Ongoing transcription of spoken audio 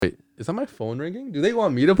Is that my phone ringing? Do they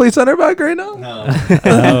want me to play center back right now? No.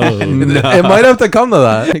 It might have to come to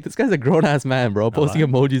that. Like, this guy's a grown ass man, bro. Posting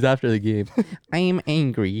emojis after the game. I am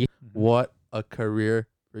angry. What a career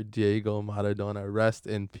for Diego Maradona. Rest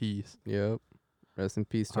in peace. Yep. Rest in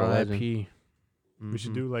peace to our legend. R.I.P. Mm-hmm. We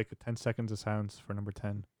should do like 10 seconds of silence for number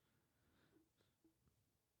 10.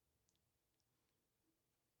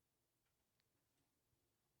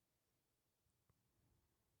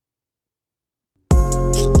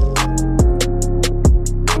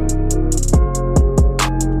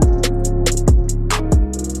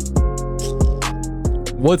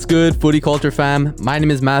 What's good, footy culture fam? My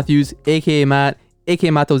name is Matthews, aka Matt, aka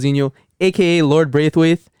Matozinho, aka Lord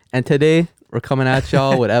Braithwaite, and today we're coming at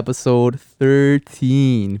y'all with episode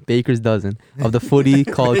 13, Baker's Dozen, of the Footy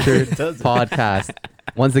Culture Podcast.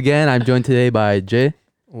 Once again, I'm joined today by Jay.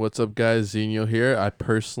 What's up, guys? Zinho here. I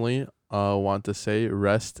personally want to say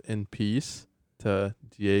rest in peace to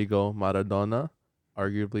Diego Maradona,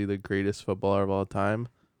 arguably the greatest footballer of all time,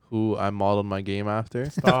 who I modeled my game after.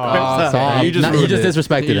 Stop. You just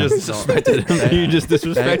disrespected him. You just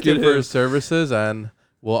disrespected Thank you him. for his services, and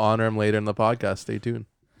we'll honor him later in the podcast. Stay tuned.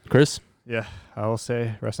 Chris? Yeah, I will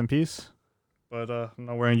say rest in peace. But I'm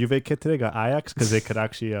not wearing Juve kit today. Got Ajax because they could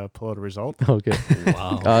actually pull out a result. Okay.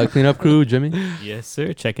 Wow. Cleanup crew, Jimmy. Yes,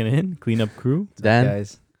 sir. Checking in. Cleanup crew. Dan.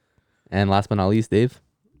 Guys. And last but not least, Dave.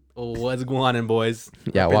 Oh, what's going on, boys?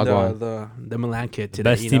 Yeah, Up in walk on. the Milan kit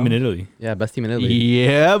today. Best team in Italy. Yeah, best team in Italy.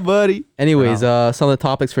 Yeah, buddy. Anyways, some of the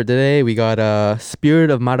topics for today, we got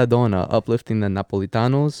Spirit of Maradona uplifting the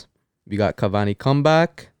Napolitanos. We got Cavani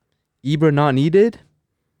comeback, Ibra not needed,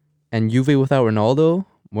 and Juve without Ronaldo,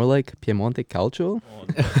 more like Piemonte Calcio.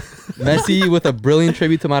 Messi with a brilliant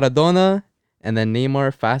tribute to Maradona, and then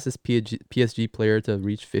Neymar, fastest PSG player to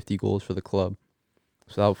reach 50 goals for the club.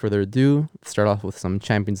 So without further ado, let's start off with some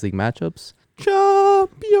Champions League matchups.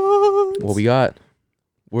 Champions. What we got?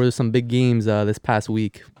 What are some big games this past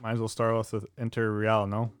week? Might as well start off with Inter Real,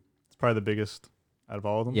 no? It's probably the biggest out of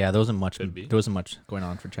all of them. Yeah, there wasn't much. Could be. There wasn't much going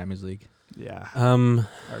on for Champions League. Yeah. How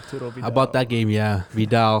Arturo Vidal. about that game? Yeah,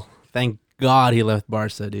 Vidal. Thank God he left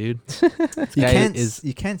Barca, dude. You guy can't. is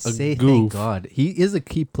You can't a say goof. thank God. He is a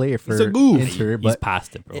key player for He's a goof. Inter, He's but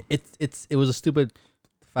past it, bro. it was a stupid.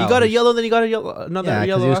 He Foul. got a yellow, then he got a yellow, another Yeah, 'cause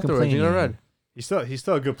yellow he was afterwards. He got a complaining. red. He's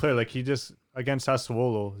still a good player. Like he just against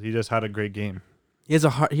Sassuolo, he just had a great game. He has a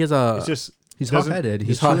heart. He has a. It's just He's doesn't- hot-headed.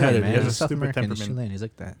 he's Chilean, hot-headed. man. He has a He's South stupid American. He's temperament. Chilean. He's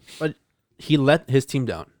like that. he let his team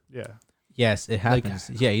down. yeah. Yes, it Like, happens.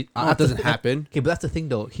 yeah, Oh, that doesn't happen. Okay, but that's the thing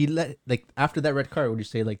though. He let after that red card. Would you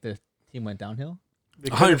say the team went downhill? They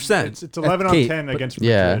could've- 100%. It's 11 Okay, on 10 but- against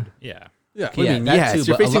Yeah. Madrid. Yeah. Yeah. What do you Yeah, mean? that Yes, too, you're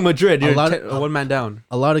but a facing lo- Madrid. a You're lot of- one man down.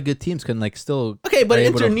 A lot of good teams can still. Okay, but are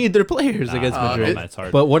able Inter to- need their players against Madrid. That's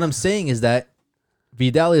hard. But what I'm saying is that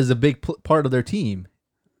Vidal is a big part of their team.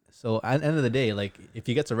 So at the end of the day, like if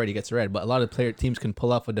he gets a red, he a red. But a lot of teams can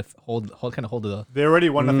pull off a hold the. They already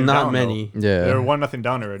won nothing down. Not many. They Yeah. were 1-0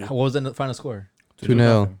 down already. what was the final score?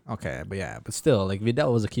 2-0. Okay, but still, like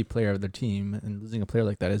Vidal was a key player of their team, and losing a player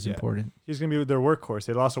like that is Yeah. important. He's going to be their workhorse.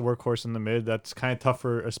 They lost a workhorse in the mid. That's kind of tough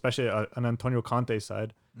for especially an Antonio Conte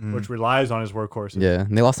side, which relies on his workhorses. Yeah.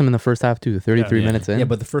 And they lost him in the first half, too. 33 Yeah. minutes in. Yeah,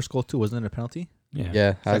 but the first goal too wasn't it a penalty? yeah.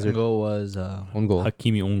 Yeah. Second Hazard. goal was One goal.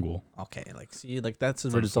 Hakimi own goal. okay. Like see, like that's a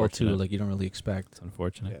It's result too. unfortunate. Like you don't really expect. It's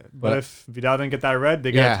unfortunate. Yeah. But if Vidal didn't get that red,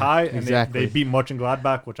 they get Yeah, a tie, and exactly. they beat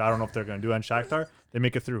Mönchengladbach, which I don't know if they're going to do, and Shakhtar. They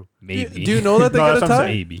make it through. Maybe. Do you know that they No, got a that's what I'm tie?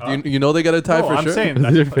 saying. Maybe. You know they got a tie No, for I'm sure? saying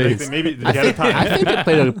Their that, face. maybe they I get a tie. think they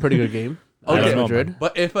played a pretty good game. I don't Okay, know, Madrid. man.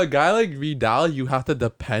 But if a guy like Vidal, you have to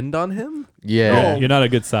depend on him. Yeah. No. You're not a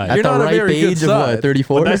good side. At You're the not a ripe very good age of side. what,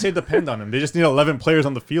 34? But I say depend on him. They just need 11 players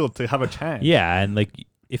on the field to have a chance. Yeah, and like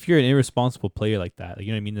if you're an irresponsible player like that, like,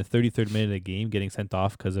 you know what I mean, the 33rd minute of the game, getting sent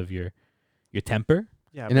off because of your temper.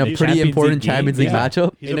 Yeah, In but a he's- pretty Champions important League game, Champions League yeah.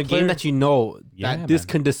 matchup. he's In a player- game that you know Yeah, that this man.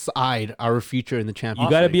 can decide our future in the Champions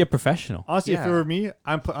You got to League. be a professional. Honestly, if Yeah. it were me,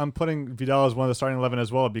 I'm putting Vidal as one of the starting 11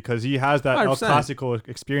 as well because he has that El 100%. Clasico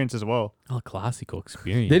experience as well. El Clasico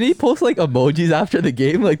experience. Did he post like emojis after the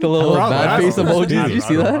game? Like the little Probably. I bad don't face know. emojis? I Did you don't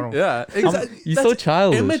see know. I that? don't know. Yeah, exactly. He's so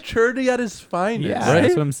childish. Immaturity at his finest. Yeah, Right?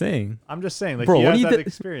 that's what I'm saying. I'm just saying, like, Bro, he when has he that did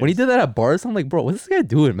experience. when he did that at bars, I'm like, bro, what's this guy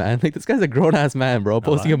doing, man? Like this guy's a grown ass man, bro,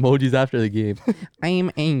 posting emojis after the game. I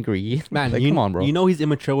am angry. Man, like, you, come on, bro. You know he's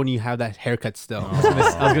immature when you have that haircut still. I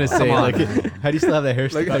was gonna say, on, like, man. how do you still have that hair?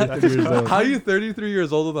 Like, how are you 33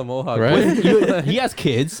 years old with a mohawk? Right? He has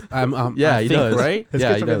kids. Yeah, I he think, does. right? His Yeah,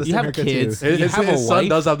 kids he probably does. You have haircut kids. too. His, You his, have a his son wife.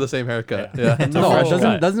 does have the same haircut. Yeah. It's a No, fresh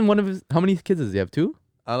cut. doesn't one of his how many kids does he have? Two?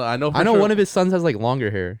 I know. For I know sure. one of his sons has like longer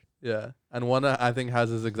hair. Yeah, and one I think has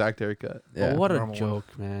his exact haircut. Yeah. Oh, what a Normal one. joke,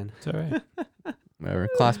 man. It's all right. Whatever.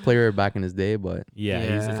 Class player back in his day, but Yeah,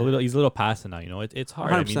 Yeah. he's a little past it now. You know, it's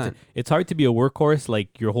hard. I mean, 100%. it's hard to be a workhorse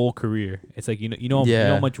like your whole career. It's like you know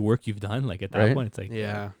Yeah. how much work you've done. Like at that Right? point, it's like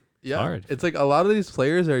Yeah. Yeah, hard. it's like a lot of these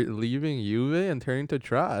players are leaving Juve and turning to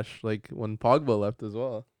trash. Like when Pogba left as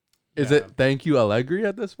well. Is Yeah. it thank you Allegri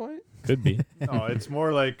at this point? could be. No, it's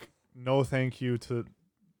more like no thank you to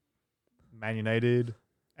Man United,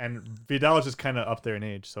 and Vidal is just kind of up there in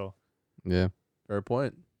age. So yeah. Fair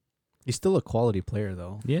point. He's still a quality player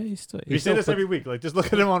though. Yeah, he's still. we say this every week. Like just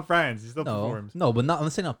look at him on France. He still No, performs. no, but not. I'm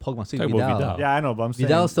saying not Pogba. I'm saying Talking about Vidal. Vidal. Yeah, I know, but I'm saying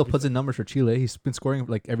Vidal still puts in numbers for Chile. He's been scoring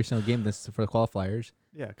like every single game this for the qualifiers.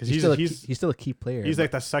 Yeah, because He's still a key player. he's but-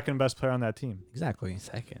 like the second best player on that team. exactly.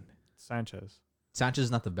 second. Sanchez. Sanchez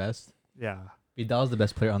is not the best. Yeah, Vidal's the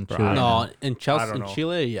best player on Bro, Chile. I No, know. in I Chelsea, don't in know.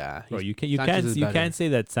 Chile, yeah. Bro, he's- you Sanchez is better. can't say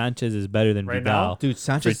that Sanchez is better than Right Vidal now? Dude,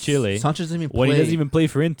 Sanchez for Chile. Sanchez doesn't even play. when he doesn't even play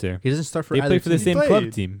for Inter. He doesn't start for. They either play for the team. same He club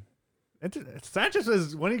played. team. Sanchez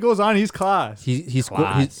is when he goes on, he's class. He's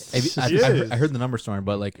Class. I He is. heard the numbers storm,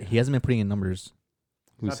 but like he hasn't been putting in numbers.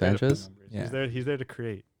 Who's Not there to put Sanchez? numbers. Yeah. He's there to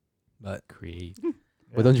create. But Create.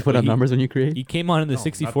 But don't you put But up he- numbers when you create? He came on in the No,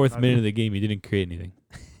 64th not minute him. of the game. He didn't create anything.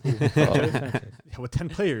 Yeah, with 10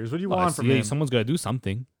 players, what do you want from him? Someone's got to do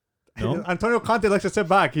something. No? Antonio Conte likes to sit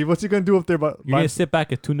back. What's he gonna do up there? But You're going to sit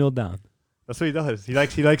back at 2-0 down. that's what he does. He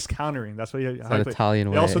likes countering. That's what he. It's that Italian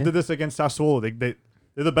They way. also did this against Sassuolo.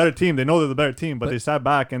 They're the better team. They know they're the better team, but But- they sat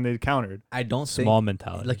back and they countered. I don't Small think,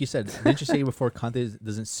 mentality. like you said, didn't you say before Conte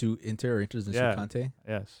doesn't suit Inter or Inter doesn't Yeah. suit Conte?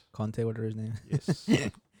 Yes. Conte, whatever his name. Yes.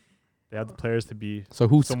 They have the players to be So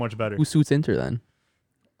who so much better. who suits Inter then?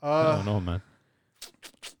 I don't know, man.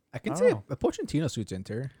 I can I say don't Pochettino suits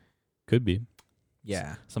Inter. Could be.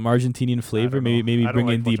 Yeah. Some Argentinian I flavor. don't know. Maybe I don't bring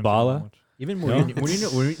like in Pochettino that Dybala. much. Even No?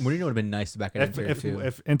 Mourinho would have been nice back at Inter too.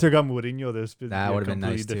 If Inter got Mourinho, this That would've been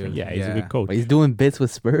nice, too. Yeah, he's a Yeah. good coach. But he's doing bits with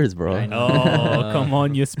Spurs, bro. I know. Oh, come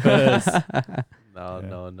on, you Spurs. No, Yeah.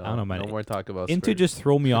 no, no. I don't know, man. No more talk about Inter Spurs. just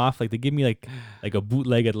throw me off. Like they give me like a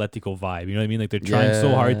bootleg Atletico vibe. You know what I mean? Like they're trying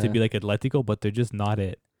so hard to Yeah. be like Atletico, but they're just not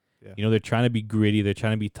it. Yeah. You know, they're trying to be gritty. They're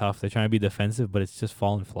trying to be tough. They're trying to be defensive, but it's just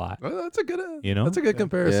falling flat. Well, that's a good. You know? That's a good Yeah.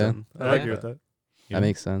 comparison. I like agree with that. You That know?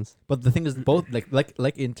 makes sense. But the thing is, both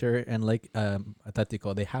like Inter and like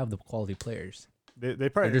Atletico, they have the quality players. They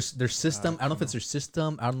probably Their system. I don't know if it's their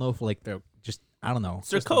system. I don't know if like they're just. I don't know. It's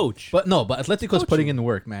their coach. But no, but Atletico's putting in the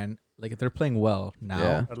work, man. Like they're playing well now.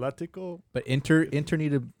 Yeah. Atletico. But Inter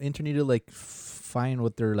need to like find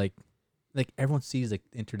what they're like everyone sees like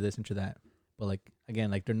Inter this, Inter that. But like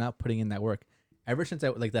again, like they're not putting in that work. Ever since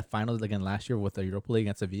like that finals again last year with the Europa League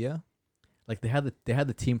against Sevilla, like they had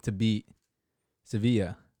the team to beat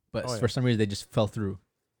Sevilla, but Oh, yeah. for some reason they just fell through.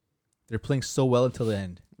 They're playing so well until the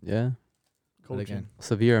end. Yeah. But Coaching. again,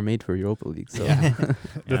 Sevilla are made for Europa League. So The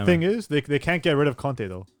Yeah, thing is, they can't get rid of Conte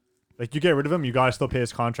though. Like you get rid of him, you gotta still pay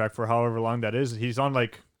his contract for however long that is. He's on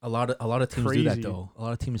like, a lot of teams do that Crazy. though. A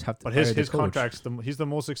lot of teams have to. but hire his the coach. contract's he's the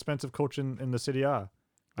most expensive coach in the Serie A.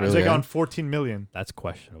 He's Really? like on 14 million. That's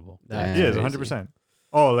questionable. That's He is crazy. 100%.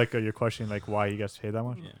 Oh, like you're questioning like why he gets paid that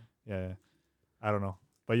much? Yeah. Yeah. I don't know,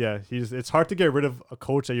 but yeah, it's hard to get rid of a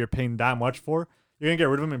coach that you're paying that much for. You're gonna get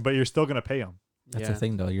rid of him, but you're still gonna pay him. That's Yeah. the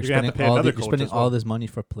thing though. You're You're gonna spending have to pay all another you're coach spending as all well. this money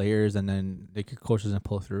for players, and then the coach doesn't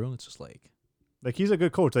pull through. It's just like Like he's a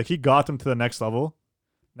good coach. Like he got them to the next level.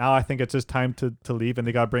 Now I think it's his time to leave, and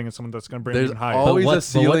they got to bring in someone that's gonna bring them There's even higher. always what- a but what-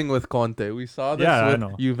 ceiling with Conte. We saw this Yeah, I with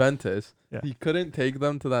know. Juventus. Yeah. He couldn't take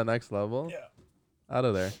them to that next level. Yeah. Out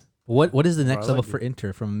of there. what is the I next level like for it.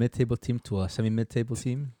 Inter from a mid-table team to a semi-mid-table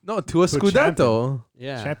team? No, to a To a Scudetto.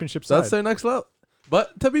 Yeah. Championship side. That's their next level.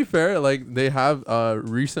 But to be fair, like they have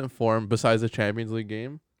recent form besides the Champions League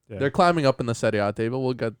game. Yeah. They're climbing up in the Serie A table.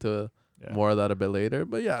 We'll get to Yeah. more of that a bit later.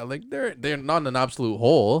 But yeah, like they're not an absolute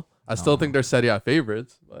hole. I still No. think they're Serie A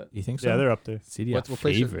favorites. But You think so? Yeah, they're up there. City What are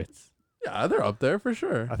place is it? favorites. yeah, they're up there for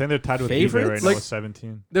sure. I think they're tied with Juve Favorites? right now Like- with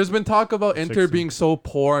 17. There's been talk about Inter 16. being so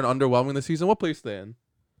poor and underwhelming this season. What place they in?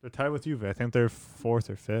 They're tied with Juve. I think they're 4th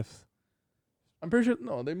or 5th. I'm pretty sure.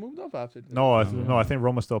 No, they moved up after. No, No. I think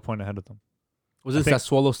Roma's still a point ahead of them. Was I this think-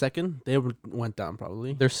 Sassuolo second? They went down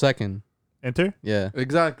probably. they're second. Inter? Yeah.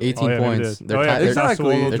 Exactly. 18 maybe points. they did. They're Oh, yeah, tied- exactly.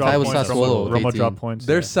 Sassuolo They're dropped tied with points. Sassuolo with Roma 18. dropped points.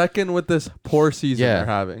 They're yeah. second with this poor season Yeah. they're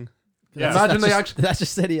having. Yeah. Imagine That's they just- actually That's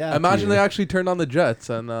just Serie A. imagine to they you. actually turned on the Jets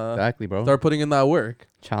and Exactly, bro. start putting in that work.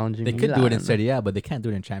 Challenging. They could do it in Milan. Serie A, but they can't do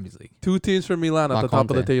it in Champions League. 2 teams from Milan at La the top of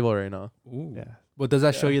the Conte. table right now. Yeah. Well, does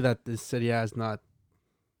that show Yeah. you that this Serie A is not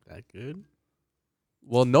that good?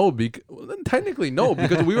 Well, no, technically no,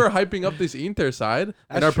 because we were hyping up this Inter side in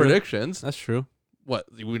That's our true. predictions. That's true. What,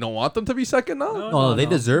 we don't want them to be second now? No, they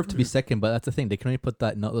deserve to be second, but that's the thing. They can only put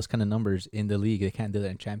those kind of numbers in the league. They can't do that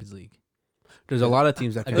in Champions League. There's a lot of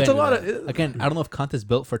teams that can Again, It's a do lot that. of. Again, I don't know if Conte's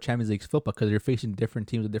built for Champions League football because you're facing different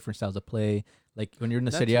teams with different styles of play. Like when you're in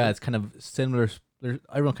the That's Serie A, it. it's kind of similar.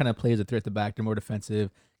 Everyone kind of plays a three at the back. They're more defensive,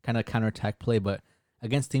 kind of counterattack play. But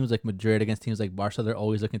against teams like Madrid, against teams like Barca, they're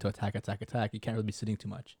always looking to attack. You can't really be sitting too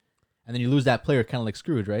much. And then you lose that player, kind of like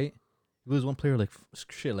Scrooge, right? You lose one player, like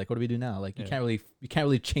shit. Like what do we do now? Like you Yeah. can't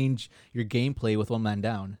really change your gameplay with one man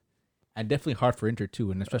down. And definitely hard for Inter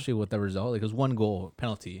too, and especially with the result. Like it was one goal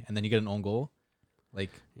penalty, and then you get an own goal.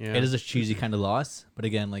 Like Yeah. it is a cheesy kind of loss, but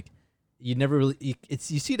again, like you never really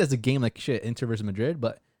you see it as a game like shit, Inter versus Madrid,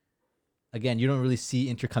 but again, you don't really see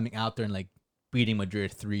Inter coming out there and like beating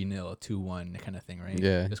Madrid 3-0, 2-1 kind of thing, right?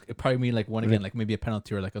 Yeah. It probably mean like one again, like maybe a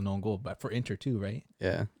penalty or like a known goal, but for Inter too, right?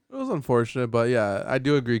 Yeah. It was unfortunate, but yeah, I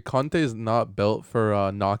do agree. Conte is not built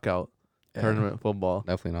for knockout Yeah. tournament football.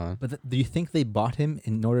 Definitely not. But do you think they bought him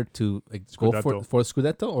in order to like go Scudetto. for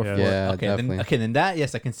Scudetto or Yeah. for Yeah, okay definitely. then that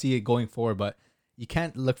yes I can see it going forward, but you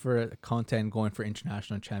can't look for Conte and going for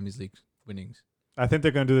international and Champions League winnings. I think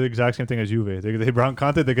they're gonna do the exact same thing as Juve. They brought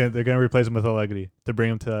Conte. They're gonna replace him with Allegri to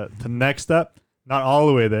bring him to next step. Not all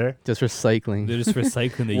the way there. Just recycling. They're just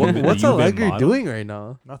recycling the What, Juve, what's the Juve Allegri model. doing right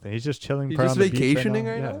now? Nothing. He's just chilling. He's probably just on the beach vacationing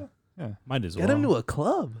right Yeah. now. Yeah. Might as well. Get him to a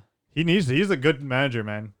club. He needs. He's a good manager,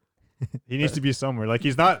 man. He needs to be somewhere. Like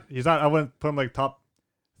he's not. I wouldn't put him like top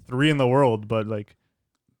 3 in the world, but like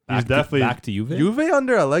he's definitely. back to Juve. Juve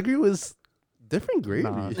under Allegri was different gravy.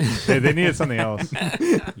 Nah. they needed something else.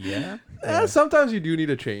 Yeah. Sometimes you do need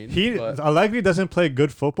a change. He but Allegri doesn't play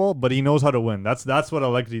good football, but he knows how to win. That's what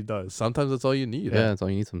Allegri does. sometimes that's all you need. Yeah, that's all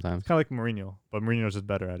you need sometimes. Kind of like Mourinho, but Mourinho's just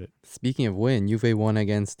better at it. Speaking of win, Juve won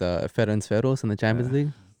against Ferencvaros in the Champions Yeah.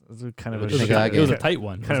 League. It was kind of It a was, Exactly. it was a tight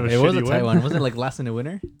one. Kind of a It was a shitty tight win. one. Wasn't it like last minute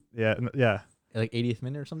winner? Yeah. Like 80th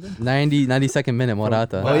minute or something? 92nd minute,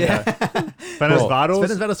 Morata. Oh yeah. Fenerbahce.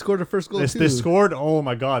 Fenerbahce scored the first goal They too. scored. Oh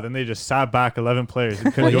my god! Then they just sat back 11 players.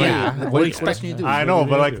 They couldn't Well, do yeah. anything. What do you expect me to do? I know,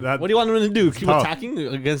 but like that. What do you want them to do? Keep tough. attacking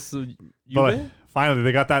against Juve? But finally,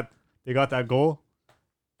 they got that goal.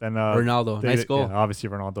 Then Ronaldo, nice goal. Yeah, obviously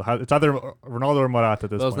Ronaldo. It's either Ronaldo or Morata at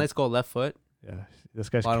this That was point. nice goal, left foot, Yeah, this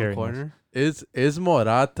guy's bottom carrying us. corner. Is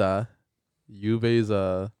Morata Juve's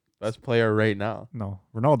best player right now? No,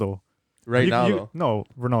 Ronaldo. Right You- now, you- though. No,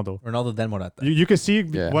 Ronaldo. Ronaldo then Morata. You can see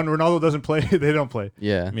Yeah. when Ronaldo doesn't play, they don't play.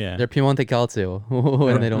 Yeah. Yeah. They're Piemonte Calcio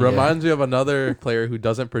when they don't. Reminds me of another player who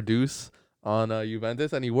doesn't produce on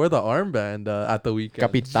Juventus, and he wore the armband at the weekend.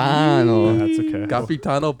 Capitano. That's okay.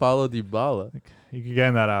 Capitano Paulo Dybala. You can get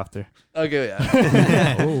in that after. Okay,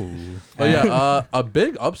 yeah. Oh. But yeah, a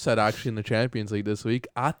big upset actually in the Champions League this week.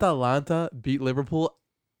 Atalanta beat Liverpool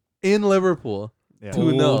in Liverpool. Yeah.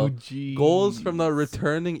 2-0. Goals from the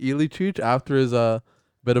returning Ilicic after his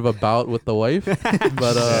bit of a bout with the wife.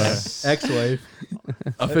 But Ex-wife.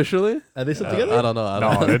 officially, Are they still I together? don't know. I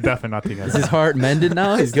No, don't, they're definitely not Is together. his heart mended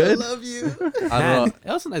now? He's good. love you. I don't know.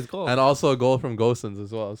 That was a nice goal. And also a goal from Gosens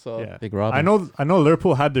as well. So Yeah. Big Robin. I know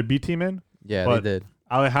Liverpool had their B team in. Yeah, but- they did.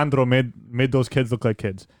 Alejandro made those kids look like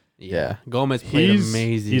kids. Yeah. Gomez played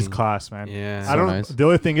amazing. He's class, man. Yeah. I don't. nice. The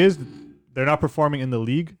only thing is, they're not performing in the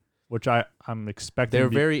league, which I'm expecting. They're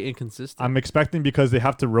very inconsistent. I'm expecting because they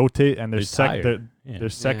have to rotate and They're their tired. Yeah. their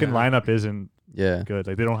second Yeah. lineup isn't Yeah. good.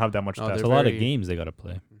 Like they don't have that much No, depth. It's they're a lot of very- games they got to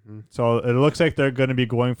play. Mhm. So it looks like they're going to be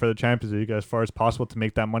going for the Champions League as far as possible to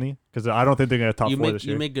make that money because I don't think they're going to top You 4 make this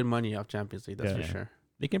year. make good money off Champions League. That's Yeah. for sure.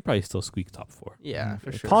 They can probably still squeak top 4. Yeah, for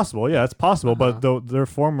It's sure. possible, yeah, it's possible, Uh-huh. but their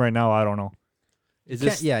form right now, I don't know. Is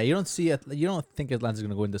Can't- this? yeah, you don't see it. You don't think Atlanta's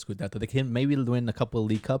gonna go into Scudetto. They can maybe win a couple of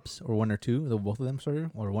league cups or one or two, both of them, sorry,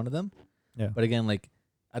 or one of them. Yeah. But again, like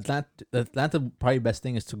Atlanta probably best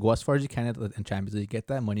thing is to go as far as you can in Champions League, get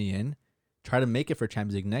that money in, try to make it for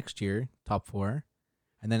Champions League next year, top 4,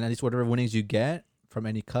 and then at least whatever winnings you get from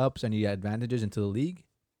any cups, any advantages into the league,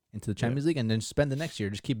 into the Champions League, and then spend the next year.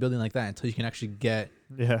 Just keep building like that until you can actually get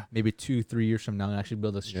Yeah, maybe 2-3 years from now and actually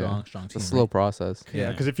build a strong It's a team. slow process.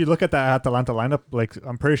 yeah. Because if you look at that Atalanta lineup, like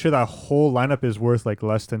I'm pretty sure that whole lineup is worth like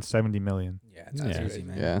less than 70 million. Yeah, that's Yeah. easy,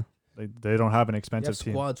 man. Yeah. Like they don't have an You expensive have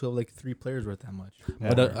team. squads who have like 3 players worth that much.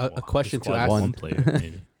 But a question to ask one player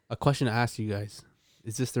maybe. a question to ask you guys: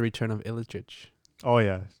 is this the return of Ilicic? Oh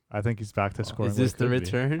yeah, I think he's back to scoring. Is this the could be.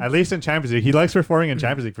 return? At least in Champions League, he likes performing in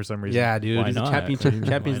Champions League for some reason. Yeah, dude. Why He's a not? Champions Why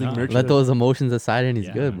League not? merchant. Let those emotions aside and he's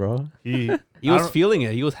Yeah. good, bro. He. He I was don't- feeling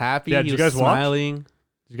it. He was happy. Yeah, he did was you guys watch? smiling. Did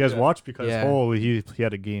you guys Yeah. watch? Because Yeah. holy, he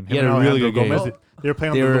had a game. He Him had a and really Alejandro good game. Gomez, they were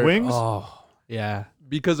playing They on the were wings. Oh, yeah.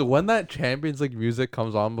 because when that Champions League music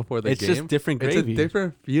comes on before the It's game, just different it's gravy. a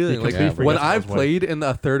different feeling. You Like completely when forget I his wife. played in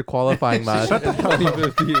the third qualifying match in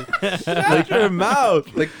 2015, like your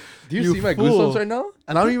mouth, like Do you see my goosebumps right now?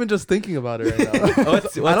 And I'm even just thinking about it right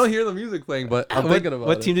now. I don't hear the music playing, but I'm thinking about it.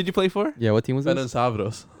 What team did you play for? Yeah, what team was Ben this? and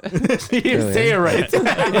Savros. Really? Say it right.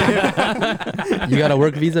 You got a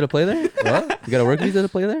work visa to play there? What? You got a work visa to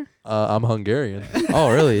play there? I'm Hungarian. Oh,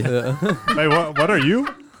 really? Yeah. Wait, what are you?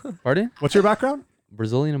 Pardon? What's your background?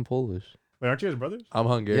 Brazilian and Polish. Wait, aren't you his brothers? I'm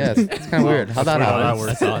Yeah, Hungarian. it's kind of weird. How'd that That's weird how that happen?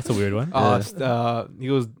 works. That's a weird one.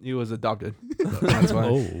 He was adopted. That's why.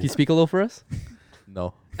 Oh. Can you speak a little for us?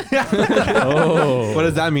 No. Oh. What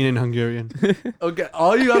does that mean in Hungarian? Okay,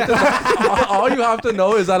 all you have to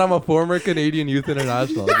know is that I'm a former Canadian youth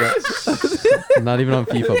international. Not even on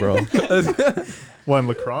FIFA, bro. One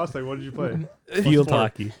lacrosse. Like, what did you play? Field sport?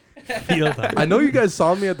 hockey. Field hockey. I know you guys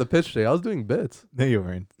saw me at the pitch today. I was doing bits. No, you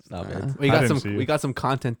weren't. Stop it. We I got didn't see some. you. We got some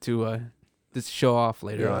content to show off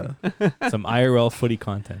later on. Some IRL footy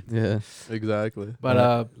content. Yeah. Exactly.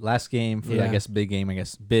 But last game for yeah. I guess big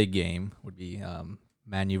game would be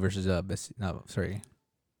Man U versus Besiktas.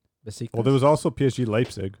 Well, there was also PSG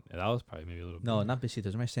Leipzig. Yeah, that was probably maybe a little. No, not Besiktas.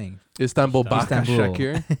 What am I saying? Istanbul Istanbul.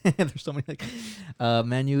 Başakşehir. There's so many like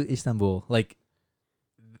Man U Istanbul. Like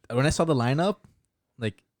when I saw the lineup,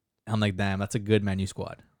 like I'm like, damn, that's a good Man U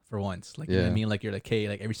squad for once. Like you know what I Yeah. mean? Like you're like, hey,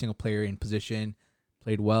 like every single player in position,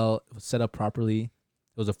 played well, it was set up properly. It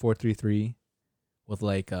was a 4-3-3 with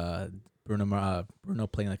like Bruno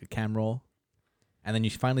playing like a cam role. And then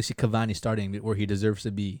you finally see Cavani starting where he deserves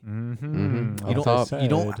to be. Mhm. You Up don't, you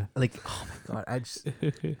don't like. Oh my god! I just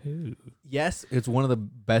yes, it's one of the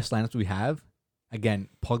best lineups we have. Again,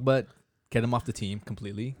 Pogba, get him off the team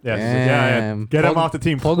completely. Yeah, Damn. Get him Pog- off the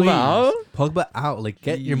team. Pogba please. out? Pogba out. Like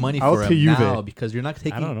get your money Out for to him Juve. now because you're not I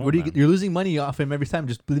don't know, taking. What do you? man. You're losing money off him every time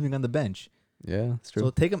just leaving on the bench. Yeah, it's true. So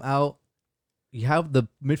take him out. You have the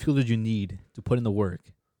midfielders you need to put in the work.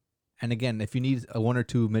 And again, if you need one or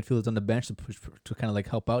two midfielders on the bench to push to kind of like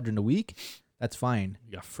help out during the week, that's fine.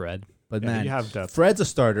 You got Fred. But Yeah, man, you have depth. Fred's a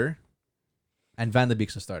starter, and Van de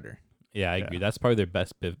Beek's a starter. Yeah, I Yeah. agree. That's probably their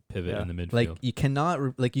best pivot Yeah. in the midfield. Like you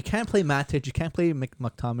cannot, like you can't play Matic, you can't play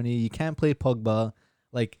McTominay, you can't play Pogba.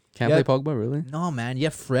 Like Can't yeah, play Pogba, really? no man, you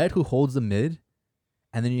have Fred who holds the mid,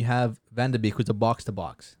 and then you have Van de Beek who's a box to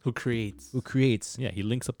box who creates? who creates. yeah, he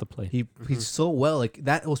links up the play. He's so well like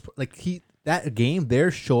that was like that game there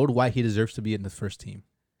showed why he deserves to be in the first team.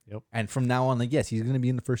 Yep. And from now on, like yes, he's gonna be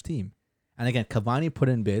in the first team. And again, Cavani put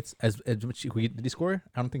in bits as much. Did he score?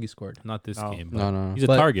 I don't think he scored. Not this No. game. But No. He's a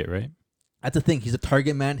But- target, right? That's the thing. He's a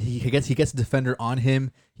target man. He gets a defender on him.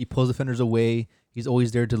 He pulls defenders away. He's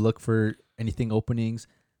always there to look for anything openings.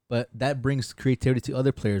 But that brings creativity to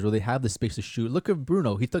other players where they have the space to shoot. Look at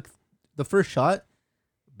Bruno. He took the first shot,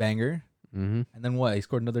 banger, Mm-hmm. and then what? He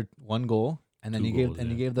scored another one goal, and then Two he gave goals, and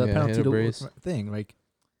he yeah. gave the Yeah, penalty hit a to brace. thing. Like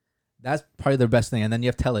that's probably their best thing. And then you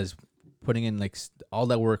have Tellez putting in like all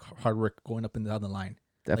that work, hard work, going up and down the line.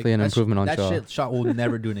 Definitely Like, an that improvement on that Shaw. shot will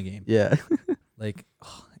never do in a game. Yeah. Like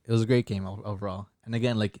it was a great game overall. And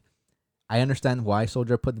again, like I understand why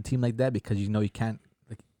Soldier put the team like that because you know you can't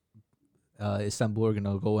like Istanbul are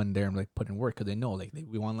gonna go in there and like put in work because they know like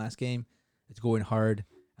we won last game, it's going hard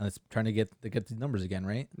and it's trying to get the numbers again,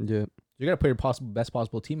 right? Yeah. You gotta put your best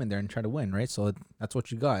possible team in there and try to win, right? So that's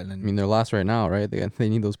what you got. And I mean, they're last right now, right? They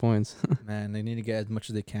need those points. man, they need to get as much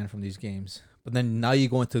as they can from these games. But then now you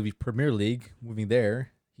go into the Premier League, moving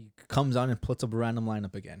there. He comes on and puts up a random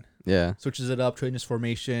lineup again. Yeah. Switches it up, changes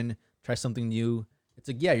formation, tries something new. It's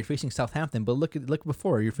like yeah, you're facing Southampton, but look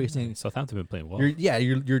before you're facing. Southampton been playing well.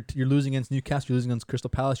 You're losing against Newcastle, you're losing against Crystal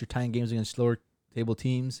Palace, you're tying games against lower table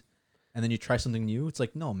teams, and then you try something new. It's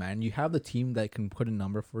like no man, you have the team that can put in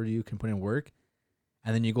number for you, can put in work,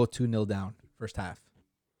 and then you go 2-0 down first half.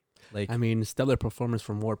 Like I mean, stellar performance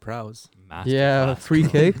from Ward Prowse. Yeah. Masterclass. Free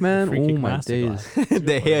kick, man. Free Oh kick my masterclass. days.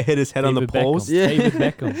 The hair hit his head on the David Beckham. post. Yeah. David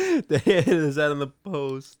Beckham. The hair hit his head on the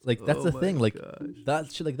post. Like, that's the my thing, like, gosh.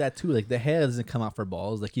 that shit like that too. Like the head doesn't come out for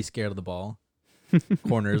balls. Like he's scared of the ball.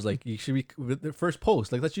 Corners, like you should be with the first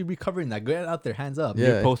post. Like that should be covering that. Get out there, hands up. Yeah.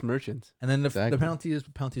 Near post merchants. And then the Exactly.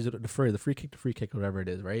 penalties are the free kick, whatever it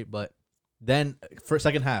is, right? But then for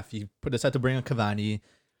second half, you decide to bring on Cavani.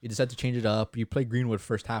 You decide to change it up. You play Greenwood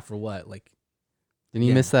first half for what? Like Didn't he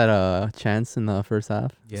Yeah. miss that chance in the first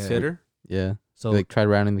half? Sitter. Yeah. So He, like tried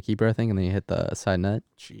rounding the keeper, I think, and then he hit the side net.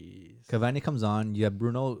 Jeez. Cavani comes on. You have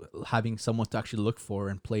Bruno having someone to actually look for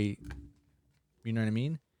and play. You know what I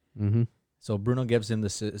mean? Mm-hmm. So Bruno gives him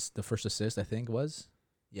the first assist. I think was.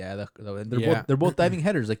 Yeah, they're Yeah. both diving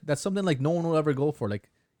headers. Like that's something like no one will ever go for. Like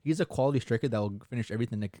he's a quality striker that will finish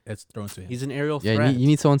everything that's thrown to him. He's an aerial Yeah, threat. you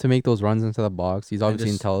need someone to make those runs into the box. He's And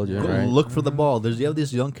obviously just intelligent, go right? look for the ball. You have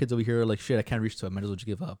these young kids over here like shit. I can't reach to it. Might as well just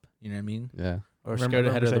give up. You know what I mean? Yeah. or scared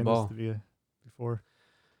ahead of the ball. Before.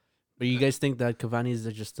 But you guys think that Cavani is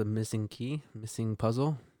just a missing key, missing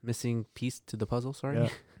puzzle, missing piece to the puzzle? Sorry. Yeah.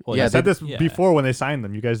 Well, Yeah, I said they- this before when they signed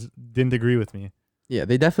them. You guys didn't agree with me. Yeah,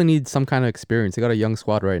 they definitely need some kind of experience. They got a young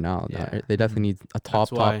squad right now. Yeah. They definitely need a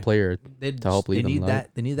top why. player. They to help they lead them need out.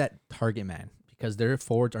 that. They need that target man because their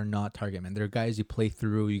forwards are not target men. They're guys you play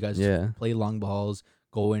through. You guys Yeah. play long balls,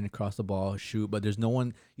 go in across the ball, shoot. But there's no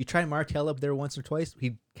one. You try Martial up there once or twice.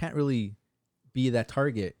 He can't really be that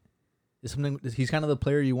target. It's something. He's kind of the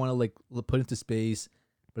player you want to like put into space.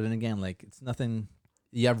 But then again, like it's nothing.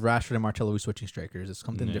 You have Rashford and Marcelo who's switching strikers. It's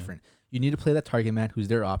something Yeah. different. You need to play that target man who's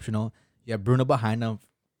there optional. You have Bruno behind him,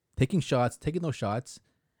 taking shots, taking those shots,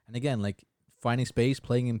 and again like finding space,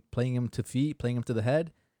 playing him to feet, playing him to the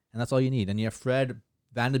head, and that's all you need. And you have Fred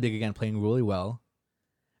Van de Beek again playing really well,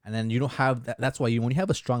 and then you don't have that. That's why when you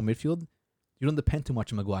have a strong midfield, you don't depend too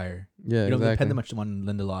much on Maguire. Yeah, You don't exactly. depend too much on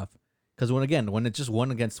Lindelof. Because when it's just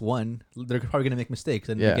one against one, they're probably gonna make mistakes.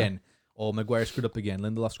 And Yeah. again, Maguire screwed up again,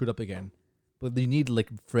 Lindelof screwed up again. But you need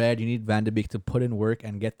like Fred, you need Van de Beek to put in work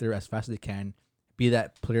and get there as fast as they can. Be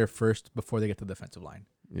that player first before they get to the defensive line.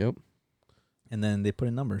 Yep. And then they put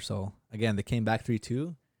in numbers. So again, they came back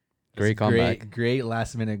 3-2. Great comeback. Great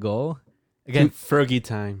last minute goal. Again, Again, Fergie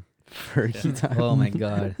time. Fergie time. oh my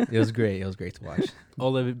god, it was great. It was great to watch.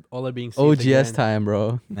 All are being saved OGS again. time,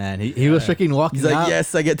 bro. Man, he was freaking walking. He's like, out.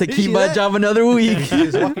 yes, I get to Did you keep see my that? job another week. He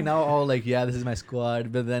was walking out all like, yeah, this is my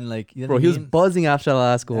squad. But then like, you know Bro, what he I was mean? buzzing after the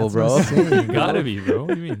last goal, That's bro. what I'm saying, You gotta be, bro.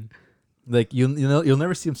 What do you mean? Like you'll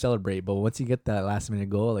never see him celebrate, but once you get that last minute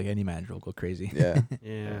goal, like any manager will go crazy. Yeah.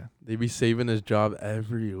 Yeah. They be saving his job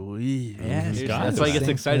every week. Yeah, He's it's got That's it. why he gets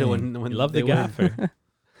Same excited thing. when You love they the win. gaffer.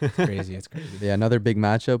 It's crazy. It's crazy. Yeah, another big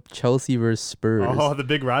matchup. Chelsea versus Spurs. Oh, the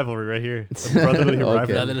big rivalry right here. The brotherly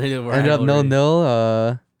Okay. rivalry. Ended up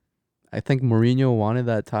 0-0. I think Mourinho wanted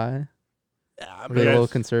that tie. Yeah, Play a guys- little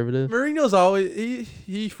conservative. Mourinho's always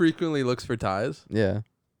he frequently looks for ties. Yeah.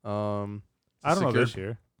 I don't know secure- this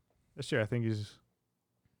year. This year, I think he's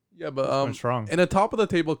Yeah, but going strong. in a top of the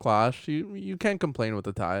table clash, you can't complain with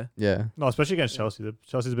the tie. Yeah. No, especially against Chelsea.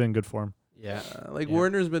 Chelsea's been in good form. Yeah. Like Yeah.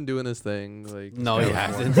 Werner's been doing his thing. Like No, he's he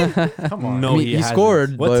kinda hasn't. Come on. No, I mean, he he hasn't.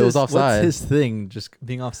 scored, but it was offside. What's his thing? Just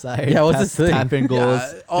being offside. Yeah, what's his thing? Tapping goals.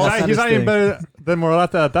 Yeah, He's all- not, he's not even better than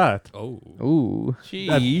Morata at that. Oh, Ooh.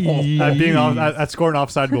 At being at scoring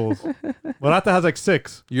offside goals. Morata has like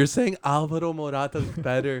 6 You're saying Alvaro Morata's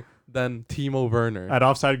better than Timo Werner? at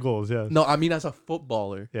offside goals. Yes. No, I mean as a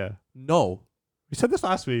footballer. Yeah. No, We said this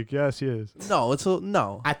last week. Yes, he is. no, it's a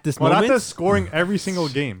no. At this Morata's moment, scoring every single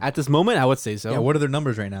game. at this moment, I would say so. Yeah, what are their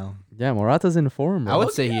numbers right now? Yeah, Morata's in form, bro. I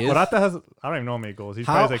would say he is. Morata has, I don't even know how many goals. He's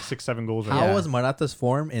How- probably like 6-7 goals right How now. was Morata's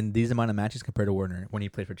form in these amount of matches compared to Werner when he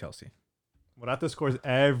played for Chelsea? Morata scores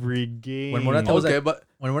every game. When Morata was Okay, at, but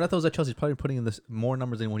when Morata was at Chelsea, he's probably putting in this more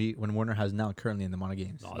numbers than when Werner has now currently in the amount of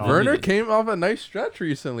games. No, Werner came off a nice stretch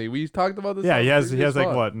recently. We talked about this. Yeah, on he the has previous like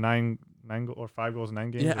pod. what 9 or 5 goals in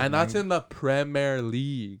 9 games. Yeah, or and that's 9 in the Premier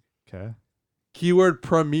League. Okay. Keyword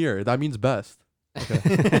Premier. That means best.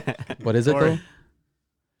 What is it, Sorry. though?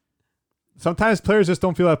 Sometimes players just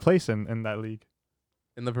don't feel at place in that league.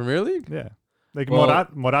 In the Premier League? Yeah. Like Well-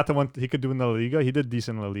 Morata went, he could do in the La Liga. He did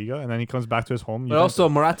decent in La Liga, and then he comes back to his home. But also,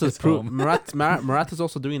 Morata's His home. Morata's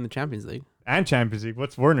also doing in the Champions League. and Champions League.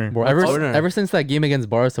 What's Werner? Bro, What's Werner? ever since that game against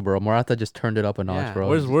Barca, bro, Morata just turned it up a notch, Yeah. bro.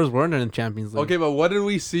 Where's Werner in the Champions League? Okay, but what did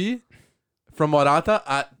we see from Morata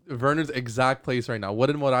at Werner's exact place right now? What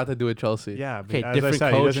did Morata do at Chelsea? Yeah, but Okay, as different I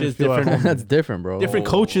said, he doesn't coaches, feel at different- home. That's different, bro. Different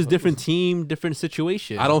Oh. coaches, different team, different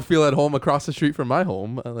situation. I don't feel at home across the street from my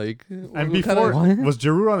home. Like, And what before, What? was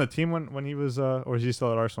Giroud on the team when he was, or is he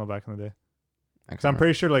still at Arsenal back in the day? Because I'm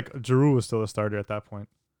pretty sure like Giroud was still a starter at that point.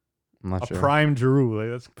 I'm not A sure. prime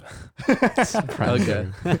Giroud. Like that's Prime Okay.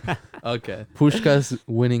 Giroud. Okay. Pushkas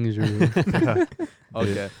winning Giroud.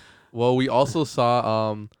 Okay. Well, we also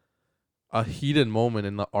saw a heated moment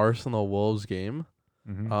in the Arsenal Wolves game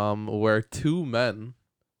Mhm. where two men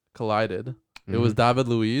collided. It was Mhm. David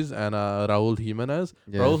Luiz and Raul Jimenez.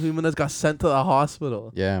 Yeah. Raul Jimenez got sent to the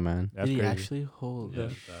hospital. Yeah, man. That's Did he crazy. actually hold? Yeah.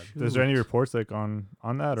 Is there any reports like on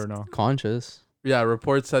that or no? Conscious. Yeah,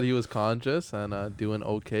 reports said he was conscious and doing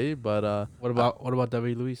okay, but What about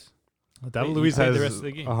David Luiz? David He Luiz played has the rest of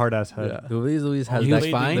the game. a hard ass head. yeah. Luis has he that.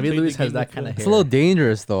 was fine? David Played the Luis has game that with kind of It's hair. a little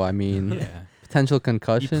dangerous, though. I mean, Yeah. potential He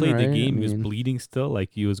concussion, played right? the game. I He was mean, bleeding still. Like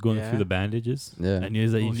he was going Yeah. through the bandages. Yeah. And he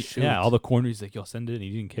was like, Oh, yeah, shoot. all the corners. He's like, yo, send it. And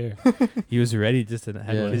he didn't care. He was ready just to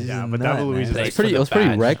have Yeah. one. He's Yeah, just but a nut, David Luiz man. is It's like Like, pretty. for It the was pretty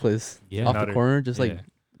badge. reckless. Yeah. Off the Nutter. corner, just Yeah.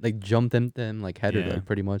 like jumped him, then like headed Yeah. like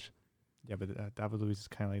pretty much. Yeah, but David Luiz is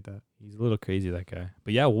kind of like that. He's a little crazy, that guy.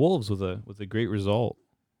 But yeah, Wolves was a great result.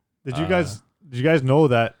 Did you guys know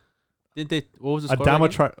that Didn't they? What was the score? Adama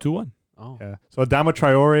again? 2-1. Oh, Yeah. So Adama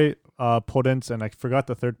Traore Podence, and I forgot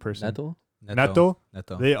the third person. Neto?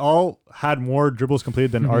 Neto. They all had more dribbles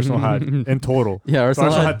completed than Arsenal had in total. Yeah, So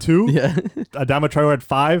Arsenal had 2. Yeah. Adama Traore had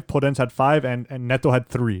 5. Podence had 5, and Neto had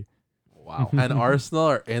 3. Wow. And Arsenal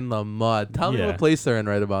are in the mud. Tell me Yeah. what place they're in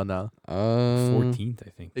right about now. 14th, I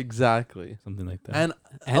think, Exactly. something like that. And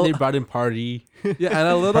And they brought in Party. yeah, and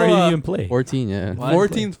a little Party didn't even play. 14, yeah. What?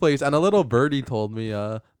 14th place, and a little birdie told me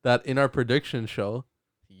that in our prediction show,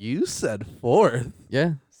 you said 4th.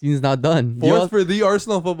 Yeah. Season's not done. The 4th for the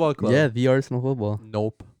Arsenal Football Club. yeah, the Arsenal football.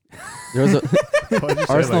 Nope. There was a Why'd you say it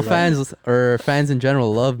Arsenal like that? fans or fans in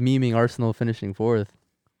general love memeing Arsenal finishing 4th.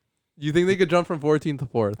 You think they could jump from 14th to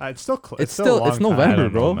 4th? It's still It's still a still- it's long time. I November,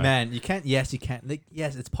 don't know, bro. man. Man, you can't. Yes, you can't. Like,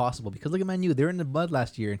 yes, it's possible because look at Man U. They were in the mud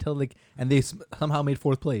last year until and they somehow made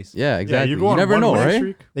 4th place. Yeah, exactly. Yeah, You, on never one know, win right?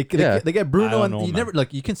 streak. They get I Bruno, don't and know, you man. never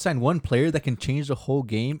like you can sign one player that can change the whole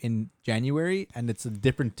game in January, and it's a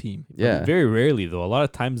different team. Yeah. Very rarely though. A lot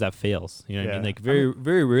of times that fails. You know what I mean? Yeah. Like very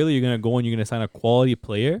rarely you're gonna go and you're gonna sign a quality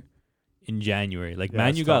player in January. Like Yeah, Man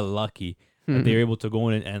it's U got tough. lucky that they were able to go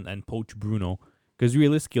in and poach Bruno. Because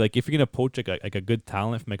realistically, like if you're gonna poach like a good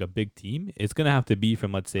talent from like a big team, it's gonna have to be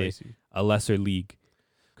from let's say a lesser league.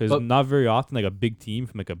 Because But- not very often like a big team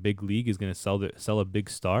from like a big league is gonna sell a big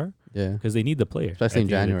star Yeah. because they need the player. Especially in at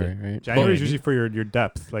the end of the January, day. right? January is But- usually for your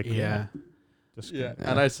depth. Like Yeah. Just, Yeah.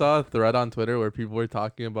 Yeah. And I saw a thread on Twitter where people were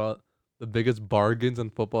talking about the biggest bargains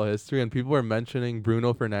in football history, and people were mentioning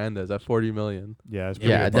Bruno Fernandes at 40 million. Yeah. It's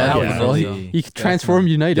Yeah, pretty that good. was Yeah. really- He transformed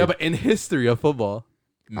United. Yeah, but in history of football.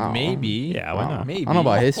 Oh. Maybe. Yeah, why not? Maybe. I don't know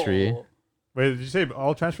about history. Wait, did you say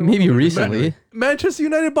all transfer? Maybe rules? recently. Manchester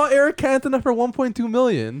United bought Eric Cantona for 1.2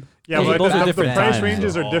 million. Yeah, Those- but those are the different price times,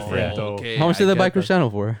 ranges though. are different Yeah. though. Okay, How much I did they buy get that. Cristiano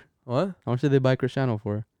for? What? How much did they buy Cristiano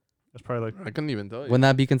for? That's probably like I couldn't even tell you. Wouldn't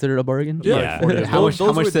that be considered a bargain? Yeah. Yeah. Like 40. How much?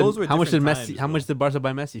 Those were How much did different Messi? times, How much though. did Barca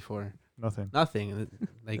buy Messi for? nothing. Nothing.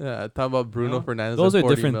 Like Yeah, talk about Bruno No. Fernandes. Those at are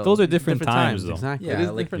 40 different. mil. Those are different times though. Exactly. Yeah, It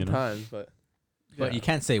is like, different you know. times, but But you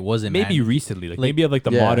can't say it wasn't. Maybe man. recently, like Like- maybe of like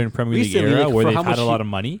the Yeah. modern Premier League Recently, era like, where for they've how had much a lot he- of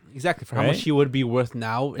money. Exactly. For how Right? much he would be worth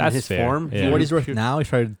now in That's his fair. form. Yeah. what he's worth Pure- now. He's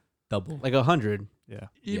trying to double. Like 100. Yeah.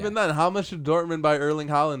 even then, how much did Dortmund buy Erling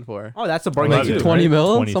Haaland for? Oh, that's a Like bargain Eleven. too. 20 mil?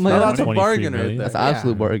 23, Something like That's that? a 23 bargain right million. there. That's Yeah.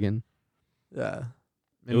 absolute bargain. Yeah.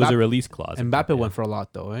 It was a Mbappe- release clause. I Mbappe think, went for a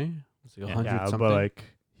lot though, eh? It's like Yeah. 100 Yeah, something. but like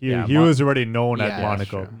he Yeah, he was already known Yeah, at Monaco.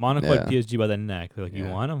 sure. Monaco Yeah. had PSG by the neck. They're like, you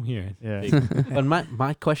Yeah. want him here? Yeah. But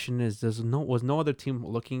my question is, was no other team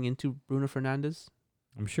looking into Bruno Fernandes?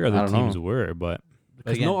 I'm sure I other don't teams know. were, but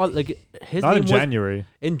Because Again, his Not name in was January.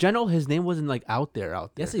 in general. His name wasn't like out there.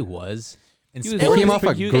 Yes, he was. In He was- He came Sporting, off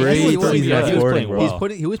a he was- great he was- season yeah, at he was Sporting, playing bro. well.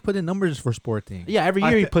 he was putting numbers for Sporting. Yeah, every I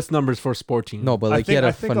year he thi- puts numbers for Sporting. No, but I like he think- had I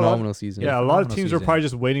a think a lot- phenomenal season. Yeah, a lot of phenomenal teams were season. probably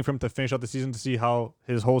just waiting for him to finish out the season to see how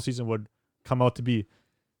his whole season would come out to be.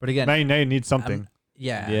 But again, Man United needs something.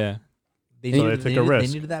 yeah, yeah, They, So needed, they took a needed, risk.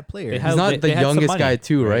 they needed that player. They He's had- not they the had some youngest money. guy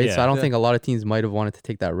too, right? Yeah. So I don't Yeah. think a lot of teams might have wanted to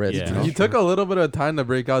take that risk. Yeah. You know? He took a little bit of time to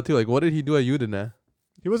break out too. Like, what did he do at Udine?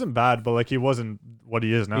 He wasn't bad, but like he wasn't what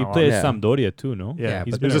he is now. he played Yeah. at Sampdoria too. No, Yeah, Yeah,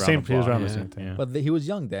 he's but been he was the around same. He was block. around the Yeah. same thing. Yeah. But he was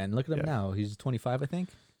young then. Look at him Yeah. now. He's 25, I think.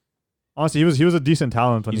 Honestly, he was a decent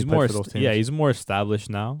talent when He's he played more, for those teams. yeah, he's more established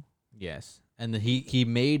now. Yes, and he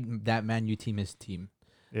made that Man U team his team.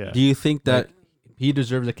 yeah. Do you think that? He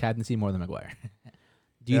deserves a captaincy more than Maguire.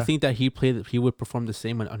 Do you Yeah. think that he would perform the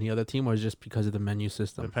same on any other team, or is it just because of the menu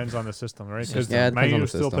system? Depends on the system, right? Yeah, Because it depends Man on U the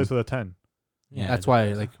still system. plays with a 10. Yeah, That's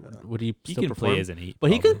why, like, would he He still can perform? play as an 8,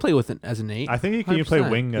 But he can probably. play with as an 8. I think he can even play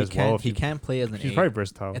 100%. wing he as well. can't. He can't play as an He's 8. probably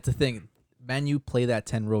versatile. That's the thing. Man U play that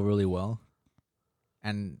 10 role really well,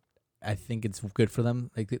 and I think it's good for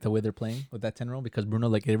them, like the way they're playing with that 10 role, because Bruno,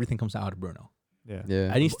 like everything comes out of Bruno. Yeah.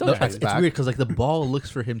 Yeah. And he still No, tries it's back. weird because like the ball looks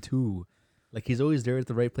for him too. Like he's always there at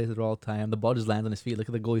the right place at all time. The ball just lands on his feet. Look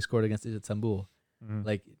at the goal he scored against Istanbul. Mhm.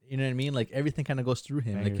 Like, you know what I mean? Like everything kind of goes through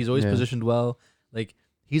him. I Like agree. he's always Yeah. positioned well. Like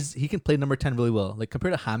he can play number 10 really well. Like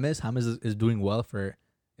compared to James is doing well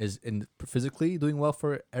physically doing well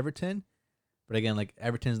for Everton. But again, like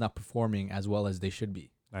Everton's not performing as well as they should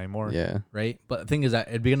be, Not anymore. Yeah. right? But the thing is that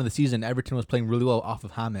at the beginning of the season, Everton was playing really well off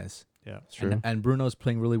of James. Yeah. It's true. And Bruno's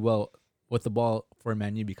playing really well with the ball for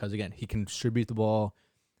Man U because again, he can distribute the ball,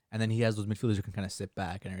 and then he has those midfielders who can kind of sit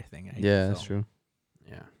back and everything. Right? Yeah, that's So, true.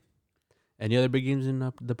 Yeah. Any other big games in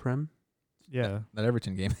the Prem? Yeah. That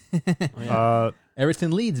Everton game.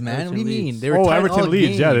 Everton leads, man. Everton what do you mean? leads. They were tied Everton all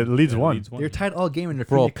leads. game. Yeah, it leads Yeah, one. Leeds They were tied all game, and their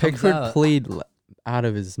Bro, comes Pickford out. played out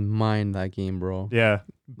of his mind that game, bro. Yeah.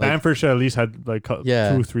 Bamford should at least had like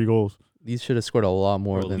Yeah. 2-3 goals. These should have scored a lot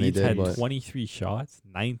more Bro, than Leeds they did, had but 23 shots,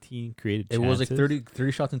 19 created It chances. was like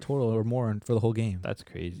 30 shots in total or more for the whole game. That's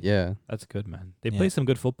crazy. yeah. That's good, man. They Yeah. play some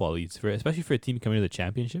good football, Leeds, especially for a team coming to the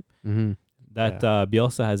championship. Mm-hmm. that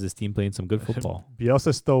Bielsa has his team playing some good football.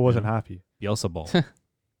 Bielsa still wasn't Yeah. happy. Bielsa ball.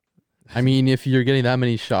 I mean, if you're getting that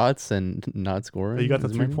many shots and not scoring, But you got the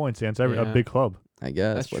as 3 many, points against a Yeah. big club. I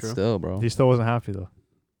guess, That's but true. still, bro. He still wasn't happy though.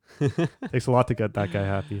 Takes a lot to get that guy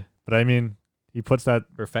happy. But I mean, he puts that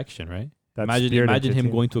Perfection, right? that Imagine spirit into imagine the him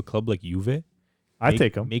team. going to a club like Juve. I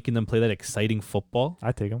take him. Making them play that exciting football.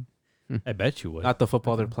 I take him. I bet you would. Not the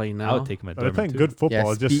football they're playing now. I would take him at They're Dortmund playing too. good football.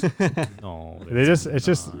 Yeah, It's just No, it's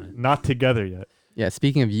just not together yet. Yeah,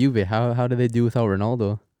 speaking of Juve, how do they do without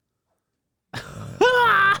Ronaldo?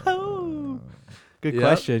 Good Yeah,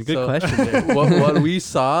 question. Good so- question. There. what we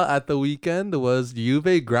saw at the weekend was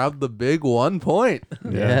Juve grabbed the big 1 point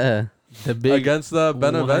Yeah. The big against the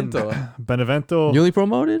Benevento. Benevento. Newly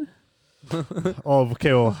promoted? Oh,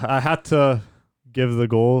 okay. Well, I had to give the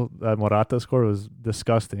goal that Morata scored. It was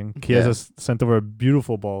disgusting. Chiesa sent over a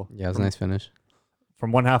beautiful ball Yeah, it was a nice finish.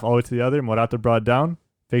 from one half all the way to the other. Morata brought it down,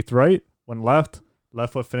 faked right, went left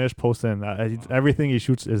foot finish, post in. Everything he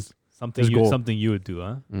shoots is something His goal. something you would do,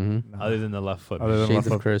 huh? Mm-hmm. Other than the left foot. Other than Shades left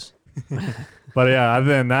of foot. Chris. But yeah, other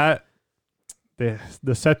than that,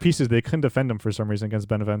 the set pieces, they couldn't defend them for some reason against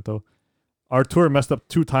Benevento. Artur messed up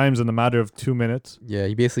 2 times in the matter of 2 minutes. Yeah,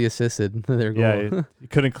 he basically assisted their goal. Yeah, he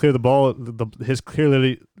couldn't clear the ball. His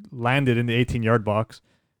clearly landed in the 18-yard box,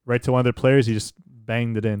 right to one of their players. He just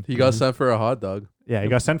banged it in. He got Mhm. sent for a hot dog. Yeah, he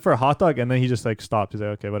got sent for a hot dog, and then he just like stopped. He's like,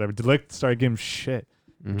 okay, whatever. Delict started giving him shit,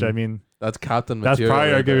 which I Mhm. mean, That's captain that's material.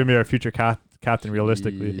 probably right giving there. me our future captain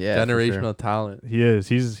realistically. Yeah, for generational sure. talent. He is.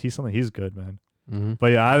 He's something. He's good, man. Mhm.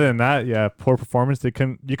 But yeah, other than that, yeah, poor performance. They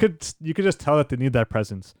couldn't. You could just tell that they need that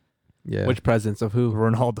presence. Yeah. Which presence of who?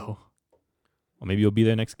 Ronaldo. Well, maybe he'll be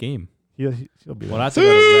there next game. He'll be there. Morata got a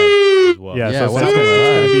red as well. Yeah, Yeah, so what it's happened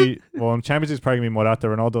gonna with be well in Champions League. It's probably gonna be Morata,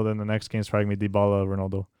 Ronaldo. Then the next game's probably gonna be Dybala,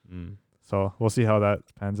 Ronaldo. Mm. So we'll see how that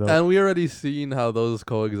pans out. And we already seen how those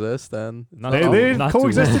coexist, and Not They, too- they not too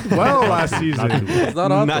coexisted well last season. Not too well. it's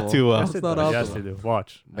not optimal. Not too well. Yes, It's it not does. Yes, optimal. they do.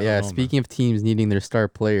 Watch. But yeah, I don't know, speaking of teams needing their star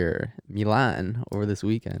player, Milan over this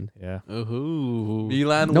weekend. Yeah. Ooh.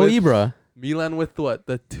 Milan No with Ibra. Milan with what?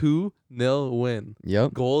 The 2-0 win.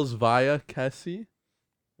 Yep. Goals via Kessie,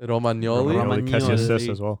 Romagnoli Romagnoli, Kessie Romagnoli. assists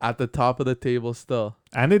as well. at the top of the table still.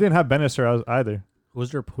 And they didn't have Benacer either. Who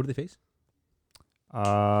did they face?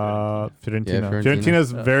 Fiorentina. Fiorentina.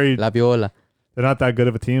 Fiorentina's very. La Viola. They're not that good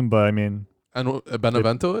of a team, but I mean, And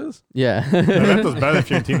Benevento is? Yeah. Benevento's better than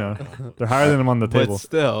Fiorentina. They're higher than them on the table. But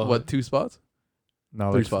still. What, 2 spots? No,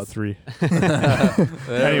 3 like spots. 3.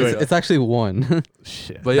 Anyway. It's actually one.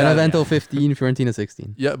 Shit. But yeah, Benevento 15, Fiorentina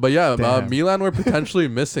 16. Damn. Milan were potentially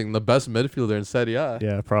missing the best midfielder in Serie A.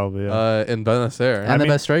 Yeah, probably. Yeah. In Benacer. And the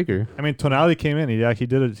mean- best striker. I mean, Tonali came in. He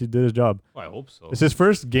did it. He did his job. Oh, I hope so. It's his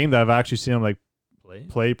first game that I've actually seen him like Play?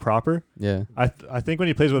 play proper. Yeah. I think when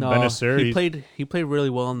he plays with No, Benacer, he played really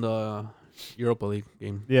well in the Europa League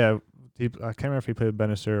game. Yeah, I can't remember if he played with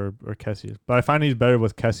Benacer or Kessie, but I find he's better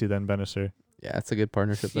with Kessie than Benacer. Yeah, it's a good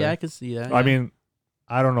partnership Yeah, I there. can see that. I yeah. mean,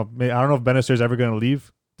 I don't know. I don't know if Benacer's ever going to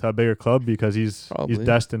leave to a bigger club because he's Probably.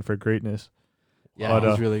 destined for greatness. yeah, but,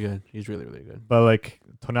 he's really good. He's really, really good. But like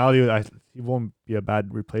Tonali, he won't be a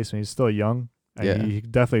bad replacement. He's still young, and Yeah. he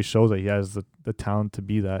definitely shows that he has the talent to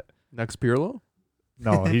be that. Next Pirlo?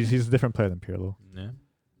 No, he's a different player than Pirlo Yeah.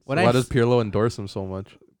 When Why I does Pirlo endorse him so much?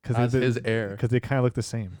 As because his heir. they kind of look the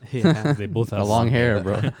same. yeah. They both have The long hair,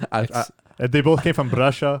 bro. I They both came from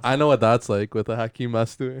Russia. I know what that's like with the Hakim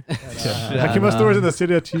Mastur. Hakim Astor is in the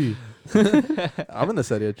Serie C. I'm in the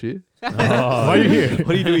Serie C. Oh, Why are you here?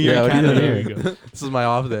 What are you doing here Yeah, in what are you Canada? doing There here? we go. This is my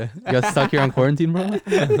off day. You got stuck here on quarantine, bro?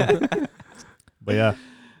 But yeah.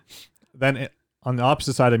 Then on the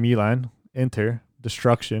opposite side of Milan, Inter,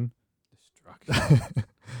 destruction. They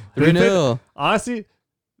played- 3-0. honestly,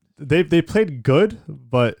 they played good,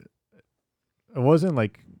 but it wasn't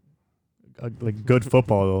like good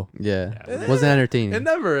football though. Yeah. Yeah. Wasn't entertaining. It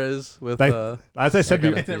never is with Like- As I said,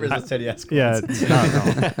 Okay. be- It never is I- a Serie A squad.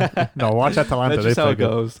 yeah, no, watch Atalanta. That's They just how play it good.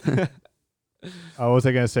 goes. What was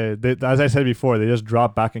I gonna say? As I said before, they just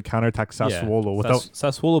drop back and counterattack Sassuolo without.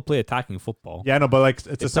 Sassuolo play attacking football. Yeah, no, but like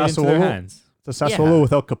They it's a play into their Sassuolo. hands. It's a Sassuolo Yeah.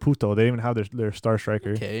 without Caputo. They didn't even have their star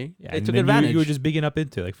striker. Okay. Yeah, They and took then advantage. You were just bigging up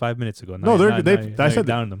into like 5 minutes ago. No, Now they- you're I said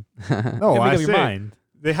down them. No, Make I up your say mind.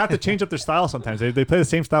 they have to change up their style sometimes. They play the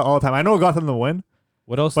same style all the time. I know it got them the win.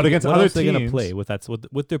 What else? But against what other else are they gonna teams- play with that?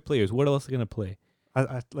 With their players, what else are they gonna play?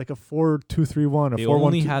 like a 4-2-3-1, a They 4-1.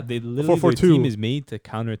 only had they literally their 4-4-2. team is made to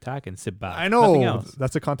counterattack and sit back. I Nothing know. else.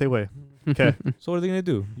 That's a Conte way. Okay. So what are they gonna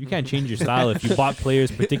do? You can't change your style if you bought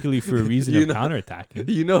players particularly for a reason You of know- counterattacking.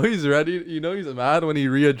 You know he's ready. You know he's mad when he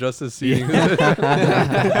readjusts his seating.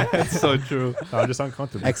 It's so true. I'm just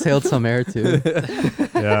uncomfortable. Exhaled some air too.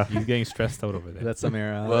 Yeah. He's getting stressed out over there. That's some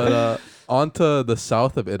era. But on to the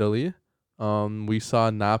south of Italy. We saw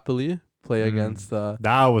Napoli play Mm. against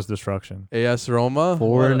That was destruction. AS Roma. 4-0,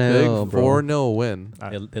 What a big bro. 4-0 win.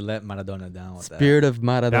 They let Maradona down with Spirit of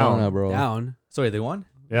Maradona, Down. bro. Down. that. Sorry, they won?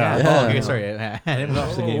 Yeah. Yeah. Oh, okay, sorry. I didn't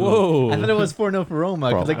watch the game. Whoa. I thought it was 4-0 for Roma.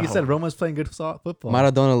 Because Bro. like you said, Roma's playing good football.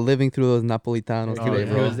 Maradona living through those Napolitanos Oh, today,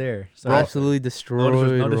 he bro. was there. So Absolutely destroyed no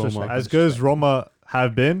Roma. disrespect. As good as Roma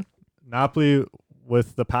have been, Napoli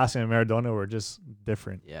with the passing of Maradona were just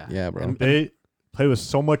different. Yeah. Yeah, bro. And- They played with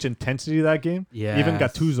so much intensity that game. Yeah. Even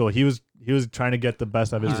Gattuso, he was trying to get the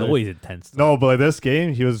best of his. He's player. always intense. though. No, but like this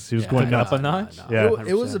game, he was going Up nuts. a notch? Yeah.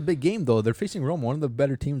 it was a big game though. They're facing Roma, one of the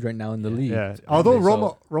better teams right now in the league. Yeah. Although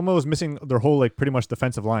So- Roma was missing their whole like pretty much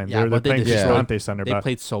defensive line. Yeah, they're but they playing destroyed- Cristante center They back.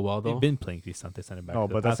 played so well They've though. been playing Cristante center back. No,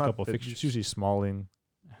 for but the that's past not. couple It's fixtures. usually Smalling,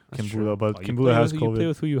 That's Kimbula, true. but Oh, you Kimbula play has with- You play COVID.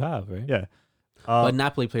 with who you have, right? Yeah. But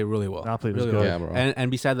Napoli played really well. Napoli was really good. Yeah, bro.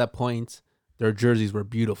 And beside that point, their jerseys were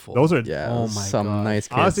beautiful. Those are Yeah, Oh my some gosh. nice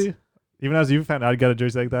kids. honestly. Even as a Juve fan, I'd get a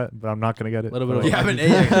jersey like that, but I'm not gonna get it. A little bit of You have an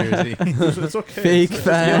Ajax jersey. It's okay. Fake It's-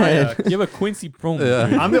 fan. You have a Quincy promo. Yeah.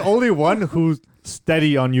 dude. I'm the only one who's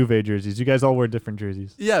steady on Juve jerseys. You guys all wear different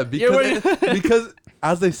jerseys. Yeah, because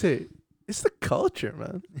as they say, it's the culture,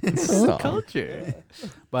 man. It's the Stop. culture.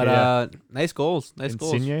 But Yeah. nice goals. Nice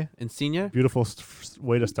Insigne, goals. Insigne. beautiful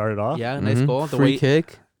way to start it off. Yeah, nice Mhm. goal. The Free way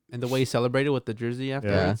kick. and the way he celebrated with the jersey after.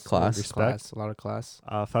 Yeah, class. Respect. A lot of class.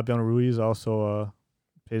 Fabian Ruiz also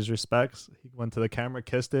pays respects. He went to the camera,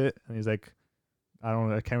 kissed it, and he's like, I don't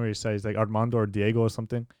know, I can't really say. He's like Armando or Diego or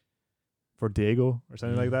something. For Diego or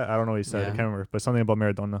something like that. I don't know what he said. I Yeah. can't remember. But something about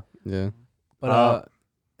Maradona. Yeah. But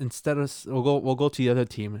instead of we'll go to the other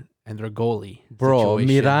team and their goalie. Bro,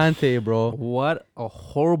 situation. Mirante, bro. What a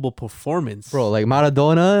horrible performance. Bro, like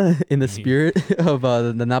Maradona in the spirit of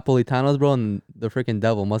the Napolitanos, bro, and the freaking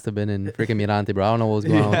devil must have been in freaking Mirante, bro. I don't know what was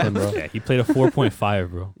going on with him, bro. Yeah, he played a 4.5,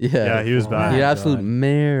 bro. Yeah, he was bad. He Oh my absolute God.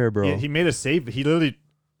 mare, bro. He made a save. He literally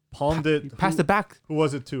palmed He it. passed it back. Who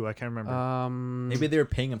was it to? I can't remember. Maybe they were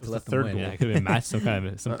paying him to It's let the them third win. Yeah, it could have been match some kind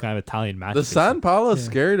of Italian match. The fixing. San Paulo is Yeah.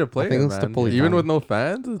 scary to play, I think in, it's man. Napolitano. Even with no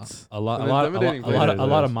fans, it's a lot, an a lot, intimidating a lot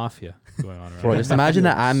place. of mafia going on. Right Bro, now. just imagine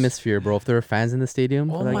the atmosphere, bro. If there were fans in the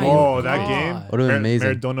stadium Oh for that my game. Oh, that God. game. Would've been amazing.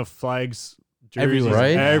 Maradona flags jerseys Everywhere.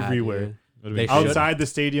 Right? everywhere. dude. Would've They been should. shit. Outside the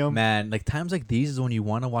stadium. Man, like times like these is when you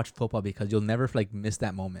want to watch football because you'll never like miss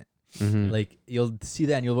that moment. Mhm. Like you'll see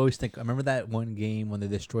that and you'll always think, I remember that one game when they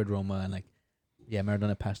destroyed Roma and like, yeah,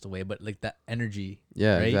 Maradona passed away, but like that energy.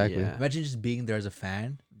 Yeah, right? exactly. Yeah. Imagine just being there as a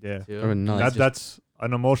fan. Yeah. Too. Would've been nuts. That's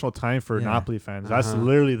an emotional time for Yeah. Napoli fans. That's Uh-huh.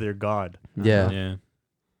 literally their god. Yeah. Yeah.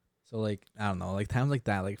 So like I don't know, like times like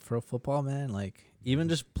that, like for football, man, like even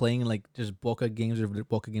just playing like just Boca games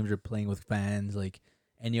are playing with fans, like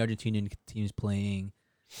any Argentinian teams playing,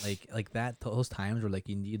 like that those times where like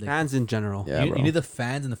you need like Fans in general. Yeah, you bro. need the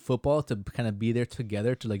fans and the football to kind of be there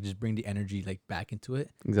together to like just bring the energy like back into it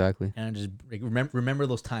Exactly. and just like, remember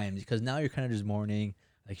those times because now you're kind of just mourning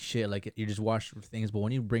like shit, like you just watch things, but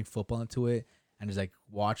when you bring football into it and just like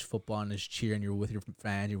watch football and just cheer and you're with your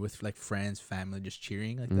fans, you're with like friends, family, just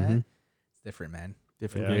cheering like that, Mhm. it's different, man.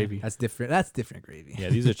 Different Yeah. gravy. That's different. That's different gravy. Yeah,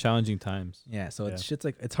 these are challenging times. Yeah. So it's Yeah. shit's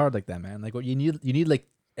like it's hard like that, man. Like what you need like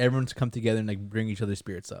everyone to come together and like bring each other's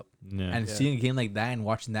spirits up. Yeah. And Yeah. seeing a game like that and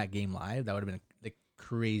watching that game live, that would have been like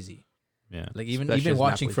crazy. Yeah. Like even Especially even as a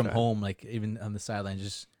watching Napoli from fan. home, like even on the sideline,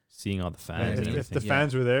 just Seeing all the Yeah, fans. if, and if the everything. Yeah.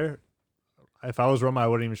 fans were there, if I was Roma, I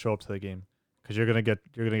wouldn't even show up to the game because you're gonna get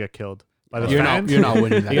killed by the You're fans. not. You're not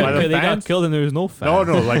winning that. They By got, the they got fans? killed and there was no fans.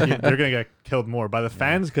 No, like they're gonna get killed more by the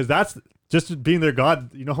fans because that's just being their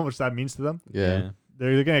god. You know how much that means to them. Yeah.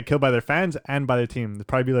 They're gonna get killed by their fans and by their team. They'd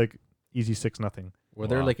probably be like easy 6-0. were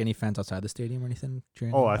there Wow. like any fans outside the stadium or anything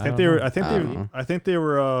cheering? Oh, I I think don't they were. know. I think I they. don't know. I think they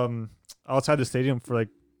were outside the stadium for like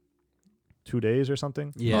 2 days or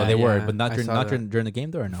something. Yeah, they were, but not I during saw not that. during the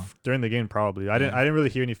game though or no? During the game, probably. I didn't. Yeah. I didn't really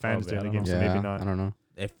hear any fans Probably, during the I game, don't so Yeah. maybe not. I don't know.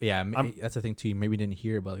 If yeah, I'm- that's the thing too. You maybe didn't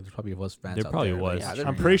hear, but like, there probably was fans. There out probably there, was. like, Yeah,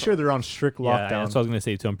 I'm Yeah. pretty sure they're on strict Yeah, lockdown. that's what I was gonna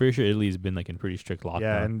say too. I'm pretty sure Italy's been like in pretty strict lockdown.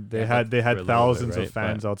 Yeah, and they Yeah, had for a little bit, thousands right? of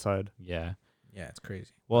fans outside. Yeah. Yeah, it's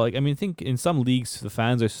crazy. Well, like I mean, I think in some leagues the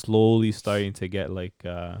fans are slowly starting to get like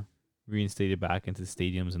reinstated back into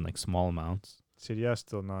stadiums in like small amounts, Serie A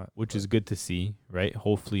still not. which is good to see, right?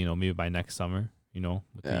 Hopefully, maybe by next summer, with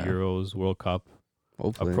Yeah. the Euros, World Cup.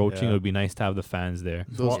 Hopefully. approaching. Yeah. It would be nice to have the fans there.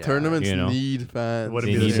 Those Yeah. tournaments You know. need fans.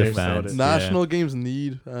 Wouldn't They be need the the same without fans. it. National games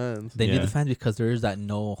need fans. They need Yeah. the fans because there is that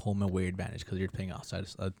no home away advantage because you're playing outside.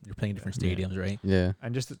 You're playing different Yeah. stadiums, right? Yeah.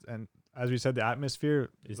 And as we said, the atmosphere,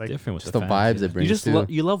 It's like different with Just the the fans, vibes yeah. it brings You just too.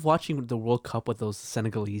 you love watching the World Cup with those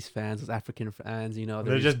Senegalese fans, those African fans. You know,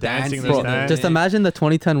 They're just dancing in the Bro, stand. just imagine the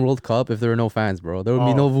 2010 World Cup if there were no fans, bro. There would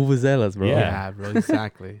be Oh. no vuvuzelas, bro. Yeah. Yeah, bro,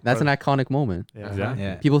 exactly. That's an iconic moment. Yeah. Exactly.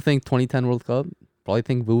 Yeah. People think 2010 World Cup, probably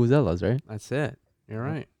think vuvuzelas, right? That's it. You're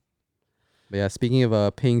right. But yeah, speaking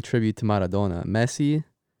of paying tribute to Maradona, Messi,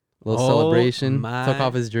 little Oh celebration, my- took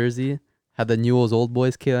off his jersey, had the Newell's Old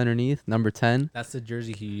Boys kit underneath, number 10. That's the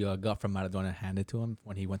jersey he got from Maradona and handed to him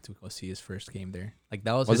when he went to go see his first game there. Like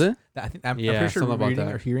that was Was his, it? I think I'm Yeah, pretty sure something about reading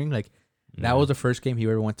that. or hearing like that was the first game he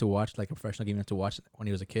ever went to watch, like a professional game he went to watch when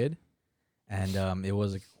he was a kid, and it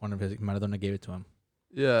was like one of his Maradona gave it to him.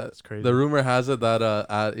 Yeah, That's crazy. the rumor has it that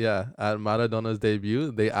at Maradona's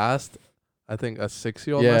debut, they asked, I think a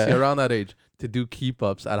 6-year-old Yeah. Messi around that age to do keep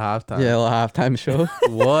ups at halftime. Yeah, a little halftime show.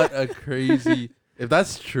 What a crazy! If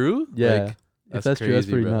that's true, Yeah. like, If that's true, that's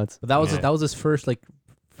crazy, pretty bro. nuts. But that was Yeah. that was his first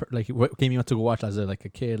game he went to go watch as a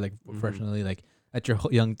kid, like Mhm. professionally, like at your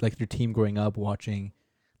young like your team growing up watching.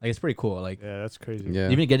 Like it's pretty cool. Like Yeah, that's crazy. Yeah.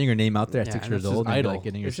 even getting your name out there at Yeah, 6 and years that's his old, and idol. like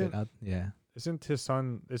getting your Isn't- shit out. Yeah. Isn't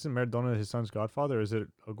Maradona his son's godfather? Or is it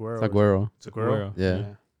Aguero? It's Aguero. It's Aguero.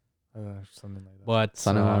 Yeah. Something like that. But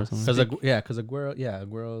Son-in-law or something. because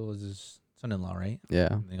Aguero was his son-in-law, right? Yeah.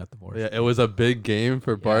 And they got divorced. Yeah, it was a big game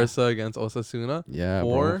for Yeah. Barca against Osasuna. Yeah,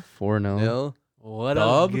 4-0. 4-0. What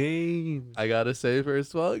Dub? a game! I gotta say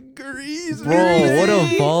first of all, Griezmann. Bro, what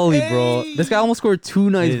a volley, bro. This guy almost scored 2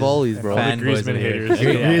 nice His volleys, bro. fan- fanboys Griezmann are here. haters.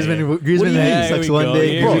 Griezmann, Griezmann What do you mean? sucks Here we one go, day.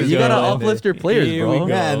 here Bro, we you go. gotta uplift your players, Here we bro.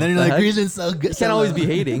 go. Yeah, and then you're The like heck? Griezmann's so good. You can't always be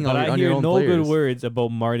hating But on, I on your hear own no players. good words about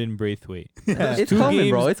Martin Braithwaite. It's Two coming,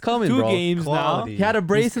 bro. games- It's coming, Two bro. games Quality. now. He had a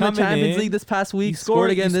brace He's in the coming Champions in. League this past week. He's Scored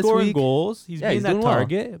again this scoring week. goals. He's Yeah, being he's that doing well.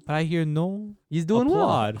 target, but I hear no He's doing well.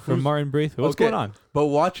 applaud from Martin Braithwaite. What's Okay. going on? But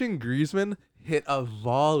watching Griezmann hit a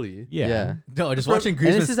volley Yeah. No, just From- watching and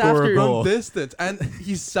this Griezmann is score after- a from goal. distance, and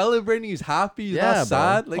he's celebrating. He's happy. He's Yeah, not bro.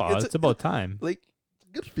 sad. Like Oh, it's about time. like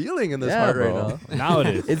good feeling in this Yeah, heart bro. right now. Now it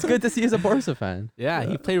is. It's good to see as a Barca fan. Yeah,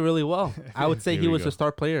 he played really well. I would say Here he we was go. the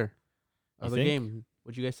star player You of the think? game.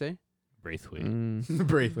 What'd you guys say? Braithwaite.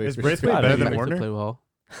 Braithwaite. Is Braithwaite gotta better be. than Braithwaite Warner? played well.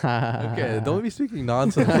 Okay, don't be speaking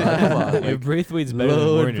nonsense. Come on, If like, Braithwaite's better than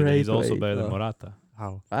Lord Werner, then he's also Braithwaite. better than Oh. Morata.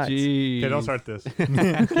 How? Facts. Jeez. Okay, don't start this.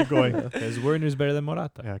 Keep going. Because Werner's better than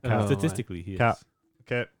Morata. Yeah, Oh, Cap. Statistically, he is. Cap.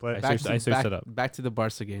 Okay, play. I searched it up. Back to the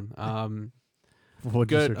Barca game. What'd you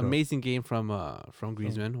Good, search up? amazing game from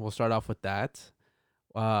Griezmann. We'll start off with that.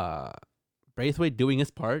 Braithwaite doing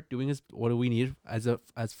his part, doing his what do we need as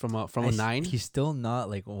from a 9? He's still not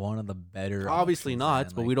like one of the better. Obviously options, not,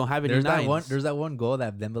 man. but Like, we don't have any there's that one. nines. There's that one goal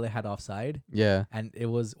that Dembele had offside, Yeah. and it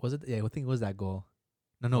was it? Yeah, I think it was that goal.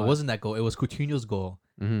 No, What? it wasn't that goal. It was Coutinho's goal.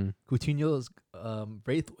 Mm-hmm. Coutinho's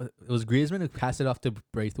It was Griezmann who passed it off to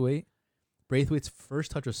Braithwaite. Braithwaite's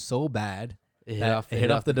first touch was so bad. It that it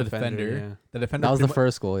hit off the defender. The defender. That was the pretty mu-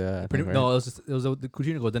 first goal, yeah. I pretty- think, No, right? it was the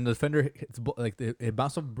Coutinho goal. Then the defender it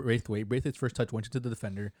bounced off Braithwaite. Braithwaite's first touch went into the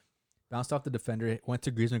defender, bounced off the defender, went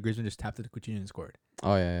to Griezmann. Griezmann just tapped it to Coutinho and scored.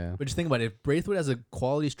 Oh, yeah, But just think about it. If Braithwaite has a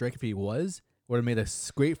quality strike, if he would have made a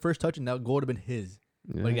great first touch, and that goal would have been his.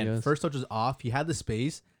 yeah. But I again, guess. first touch was off. He had the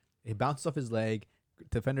space. It bounces off his leg.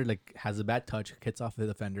 Defender has a bad touch, hits off the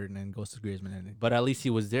defender, and then goes to Griezmann. And But at least he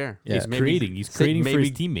was there. Yeah. He's creating. He's creating for his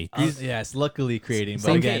teammates. yes, luckily creating. But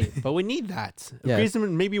Same again, Okay, but we need that. Yeah.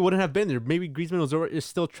 Griezmann maybe wouldn't have been there. Maybe Griezmann is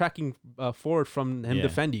still tracking forward from him Yeah.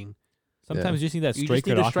 defending. Sometimes you just need that You just striker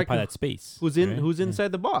need to a occupy striker that space. Who's in? right? Who's Yeah.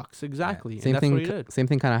 inside the box? Exactly. Same and that's what he thing. did. Same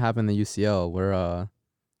thing kind of happened in the UCL where Oh,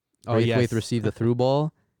 Braithwaite yes. received the through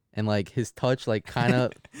ball and like his touch like kind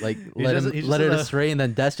of like let just- him he just let it does a- astray and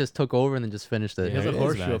then Des just took over and then just finished it. he has Yeah, a it is,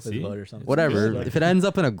 horseshoe man. up his See? butt or something. Whatever. good. If it ends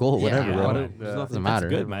up in a goal, Yeah, whatever, yeah, bro. what There's Yeah. nothing- Doesn't That's matter.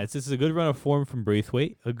 good, man. This is a good run of form from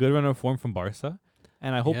Braithwaite, a good run of form from Barca,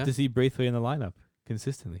 and I hope Yeah. to see Braithwaite in the lineup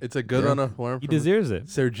consistently. it's a good Yeah. run of form. He from deserves it.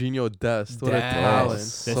 Serginho Dest. What a Dest. talent.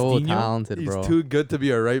 So Destino? talented, He's bro. too good to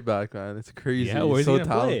be a right back, man. It's crazy. Yeah, He's where's he so gonna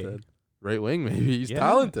play? talented. Right wing, maybe. He's Yeah.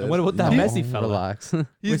 talented. And what about that No, Messi fella? Relax. He's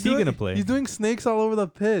Where's he doing- gonna play? He's doing snakes all over the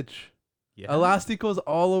pitch. Yeah. Elasticos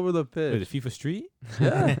all over the What is pitch. it, FIFA Street?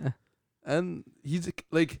 Yeah. And he's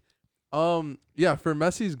like, yeah, for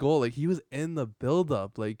Messi's goal, like he was in the build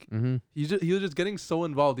up. Like hmm he was just getting so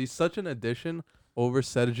involved. He's such an addition over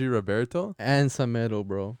Sergi Roberto. And Semedo,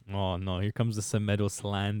 bro. Oh no, here comes the Semedo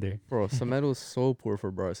slander. Bro, Semedo's so poor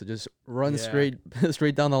for Barca. Just run Yeah.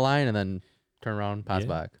 straight down the line and then turn around, pass Yeah.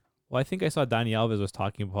 back. Well, I think I saw Dani Alves was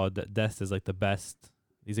talking about that Dest is like the best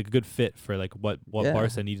He's a good fit for like what Yeah.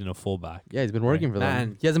 Barca needs in a fullback. Yeah, he's been working for them.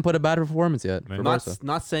 Man. He hasn't put a bad performance yet Right. for Not Barca.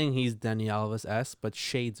 not saying he's Danny Alves but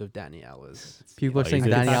shades of Danny Alves. People are Oh, saying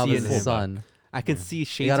he's a Danny fullback. Alves' Fullback. son. I can Yeah. see You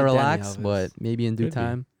shades. gotta of relax, Danny Alves. but maybe in due Could be.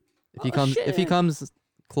 time. If he Oh, comes, if he shit. comes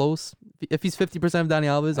close, if he's 50% of Danny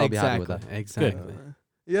Alves, I'll be happy with that. Exactly.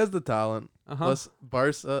 He has the talent. Uh-huh. Plus,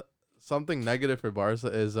 Barca. Something negative for Barca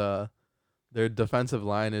is their defensive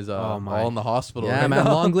line is Oh my. all in the hospital. Yeah, right man.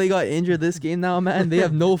 now. Longley got injured this game now, man. They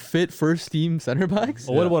have no fit first team center backs.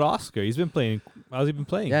 Well, what about Oscar? He's been playing. How's he been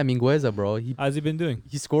playing? Yeah, Mingueza, bro. How's he been doing?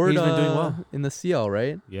 He scored He's been doing well. in the CL,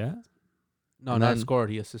 right? Yeah. No, And not then- scored.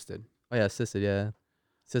 He assisted. Oh yeah, assisted, yeah.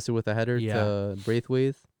 Assisted with a header Yeah. to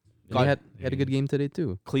Braithwaite. And he had a good game today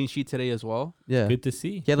too. Clean sheet today as well. Yeah. Good to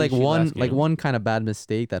see. He had like Clean sheet last game. one kind of bad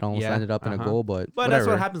mistake that almost Yeah, ended up in a uh-huh. goal, but But that's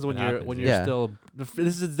whatever. what happens when It you're happens, when yeah. you're Yeah. still. This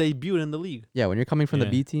is his debut in the league. Yeah, when you're coming from the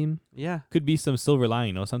Yeah. B team, Yeah. Could be some silver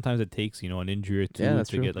lining. Sometimes it takes an injury or two Yeah, that's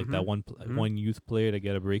to true. get like that Mhm. one youth player to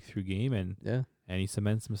get a breakthrough game, and yeah. he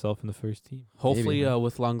cements himself in the first team. Hopefully, man.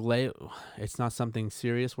 with Langley, it's not something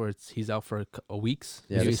serious where he's out for a weeks.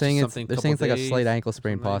 Yeah, Maybe they're it's saying something it's like a days, slight ankle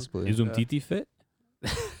sprain something. possibly. Is Umtiti fit?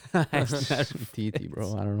 TT,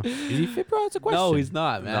 bro. I don't know. Is he fit, bro? That's a question. No, he's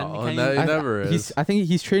not, man. No, He can't no, even- he never is. I think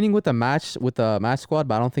he's training with the match squad,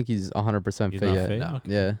 but I don't think he's 100% He's fit not yet. fit? No.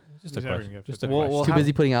 Okay. Yeah, Just He's a never question. gonna get Just a fit. We'll- question. we'll too have-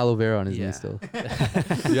 busy putting aloe vera on his Yeah. knee still.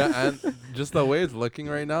 Yeah, and just the way it's looking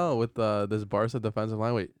right now with this Barca defensive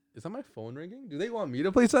line. Wait, is that my phone ringing? Do they want me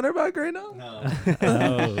to play center back right now?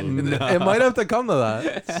 No. It might have to come to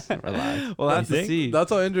that. Relax. We'll have to think? see.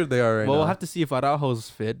 That's how injured they are right Well, now. we'll have to see if Araujo's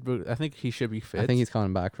fit. But I think he should be fit. I think he's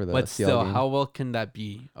coming back for the But CL still, game. how well can that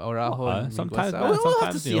be? Araujo. and Sometimes, Mingueza? man, We'll have to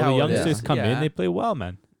sometimes see the how it is. youngsters come in, Yeah. they play well,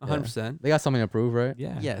 man. 100%. They got something to prove, right?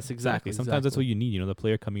 Yeah. Yes, exactly. Sometimes that's what you need. The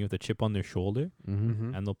player coming with a chip on their shoulder,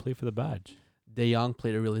 Mm-hmm. and they'll play for the badge. De Jong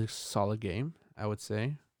played a really solid game, I would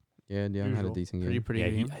say. Yeah, Dion had a Usual. decent Pretty, game. pretty Yeah,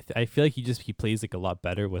 good game. I feel like he plays like a lot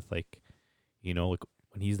better with like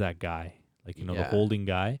when he's that guy, the Yeah. holding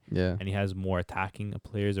guy, Yeah. and he has more attacking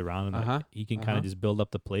players around him. Uh-huh, He can kind uh-huh. of just build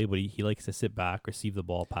up the play, but he likes to sit back, receive the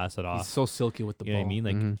ball, pass it He's off. so silky with the You ball. know what I mean?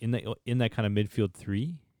 Like Mhm. in that kind of midfield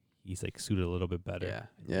three, he's like suited a little bit better. Yeah.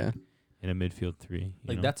 Yeah. In a midfield three, you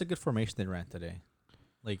Like know? that's a good formation they ran today.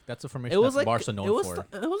 Like that's a formation It was that's like Barca known it was for.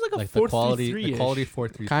 it was like a Like the quality, 4-3-3-ish. the quality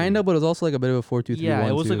 4-3-3. Kind of, but it was also like a bit of a 4-2-3-1 Yeah,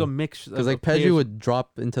 it was like too. a mix. Because like Pedri would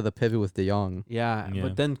drop into the pivot with De Jong. Yeah, Yeah.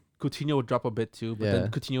 but then Coutinho would drop a bit too. But Yeah.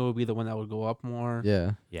 then Coutinho would be the one that would go up more.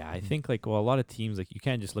 Yeah. Yeah, I think a lot of teams you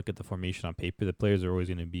can't just look at the formation on paper. The players are always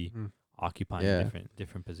going to be Mm. occupying Yeah.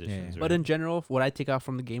 different positions. But right? in general, what I take out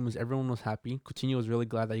from the game was everyone was happy. Coutinho was really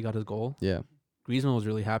glad that he got his goal. Yeah. Griezmann was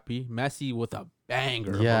really happy. Messi with a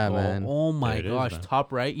banger. Yeah, of a goal. man. Oh my There it is, gosh, man.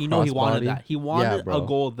 top right. You know he wanted Crossbody. that. He wanted bro. a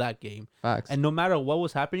goal that game, Facts. and no matter what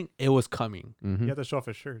was happening, it was coming. Mhm. He had to show off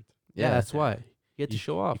his shirt. Yeah, that's why he had to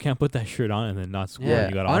show you off. can't put that shirt on and then not score. Yeah,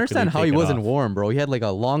 You gotta I understand awkwardly how he take it wasn't off. warm, bro. He had like a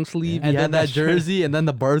long sleeve. And He then had that that shirt. jersey and then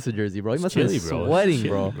the Barca jersey, bro. He It's must have chilly, been bro. sweating, It's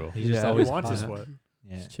chilly, bro. He's just Yeah. always He wants to hot. sweat.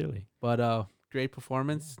 Yeah. It's chilly. But great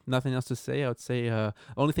performance. Nothing else to say. I would say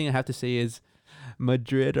only thing I have to say is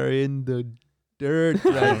Madrid are in the dirt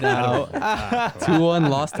right now. 2-1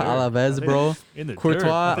 lost to Alaves, bro. In the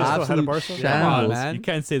Courtois, dirt. Are they still ahead of absolute Barca? Come on, shambles. man. You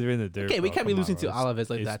can't say they're in the dirt. Okay, we bro. can't be Come losing on, to bro. Alaves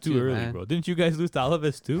like It's that too too, early, man. bro. Didn't you guys lose to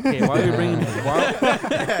Alaves too? Okay, why are we bringing?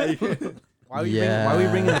 Why are we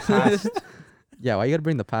bringing the past? Yeah, why you gotta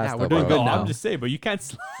bring the past Yeah, up, we're doing bro? good No, now. I'm just saying, but you can't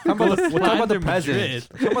We're talking about the slander present.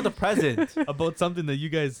 We're talking about the present. about something that you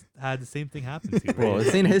guys had the same thing happen to. Bro, right?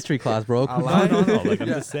 this ain't history class, bro. I No, lied. no, no. Like I'm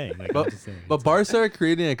Yeah. just saying. But- I'm just saying. But Barca are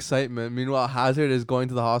creating excitement. Meanwhile, Hazard is going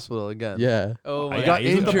to the hospital again. Yeah. Oh my Yeah, got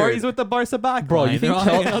he's with the injured. he's with the Barca back. Bro, you line. think They're all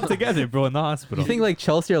Chel- hanging out together, bro, in the hospital? You think like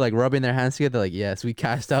Chelsea are like rubbing their hands together, like, yes, we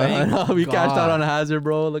cashed out. Thank We cashed out God. on Hazard,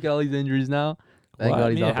 bro. Look at all these injuries now. Thank Well, God I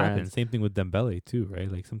he's mean, off it our happens. hands. Same thing with Dembele too,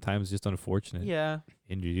 right? Like sometimes it's just unfortunate Yeah.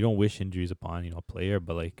 injuries. You don't wish injuries upon a player,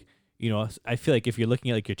 but I feel like if you're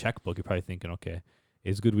looking at your checkbook, you're probably thinking, okay,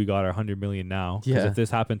 it's good we got our 100 million now. 'Cause Yeah. if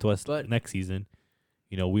this happened to us But- next season,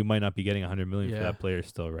 we might not be getting 100 million for Yeah. that player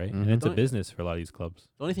still, right? Mhm. And it's a Don't- business for a lot of these clubs.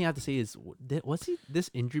 The only thing I have to say is, was he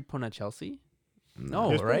this injury prone at Chelsea? No,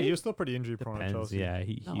 He was, right? he was still pretty injury prone at Depends. Chelsea. Yeah,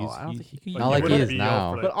 he, No, he's, I don't he, think he, he- could Not use like more. he wouldn't is be out now.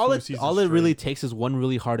 for, like, But all 2 it seasons all it straight. really takes is one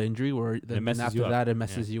really hard injury where then messes after you up. that it Yeah.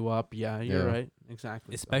 messes you up. Yeah, you're Yeah. right.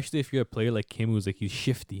 Exactly. Especially if you're a player like him who's he's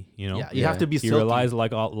shifty, Yeah, you Yeah. have to be He silky. relies a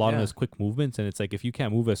lot on Yeah. his quick movements, and it's like if you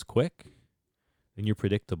can't move as quick, then you're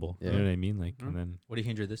predictable. Yeah. You know what I mean? Like, Mhm. and then What did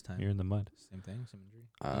he injure this time? you're in the mud. Same thing, same injury.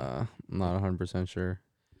 I'm not 100% sure.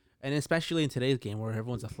 And especially in today's game where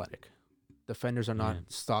everyone's athletic. Defenders are not Yeah.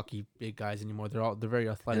 stocky big guys anymore. They're very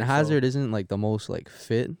athletic. And so- Hazard isn't like the most like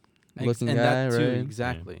fit looking and guy, that too, right?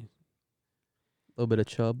 exactly. little bit of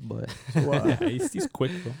chub, but Yeah, he's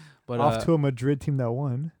quick though. But Off to a Madrid team that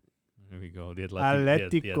won. There we go. The Atletico.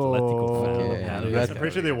 The Atletico fan. Okay, Yeah, yeah. I'm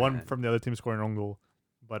pretty sure they won from the other team scoring an own goal.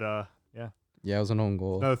 But yeah, it was an own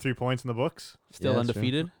goal. another 3 points in the books. still Yeah, that's true.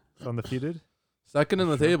 undefeated. Still undefeated. Second in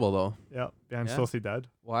the Sure. table though. Yeah, behind Yeah. Sociedad.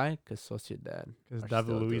 Why? Because Sociedad. Because are David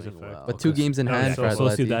still Luiz doing effect. well. But 2 games in Oh, yeah, hand for so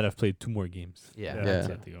Atleti. Sociedad have played 2 more games. Yeah. Yeah. Yeah.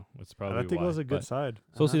 Atletico. That's probably Atletico why. was a good But side.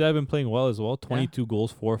 Sociedad have been playing well as well. 22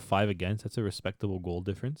 goals for, 5 against. That's a respectable goal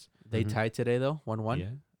difference. They Mhm. tied today though, 1-1. Yeah.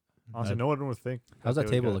 Honestly, no one would think. How's they that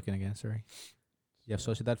would table get it. looking again? Sorry. You have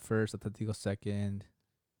Sociedad first, Atletico second.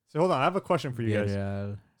 So hold on, I have a question for you guys.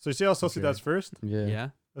 Villarreal. So you see how Sociedad's first? Yeah. Yeah.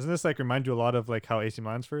 Doesn't this like remind you a lot of like how AC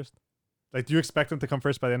Milan's first? Like, do you expect them to come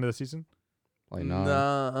first by the end of the season? Like,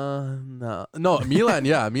 nah. No, Milan,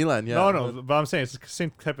 yeah, Milan, yeah. No, but I'm saying it's the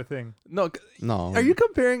same type of thing. No, No. are you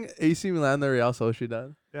comparing AC Milan to Real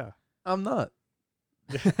Sociedad? Yeah. I'm not.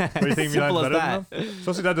 What do you think Simple Milan's as better than them?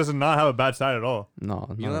 Sociedad does not have a bad side at all. No.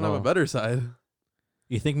 not Milan at have all. a better side.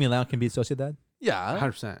 You think Milan can beat Sociedad? Yeah.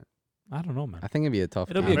 100%. I don't know, man. I think it'd be a tough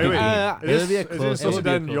It'll game. be a good Wait, game. It'll be a Is close. it it'll be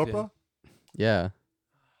a Sociedad and close game. Europa? Yeah.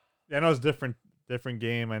 Yeah, I know it's different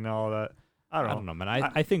game and all that. I don't know. man.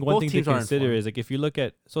 I- I think one both thing to teams are in consider form. is like if you look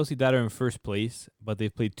at Sociedad are in first place, but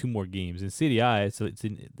they've played 2 more games. In Serie A,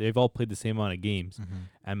 they've all played the same amount of games,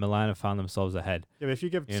 and Milan have found themselves ahead. Yeah, but if you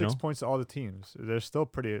give You 6 know? points to all the teams, they're still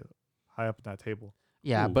pretty high up in that table.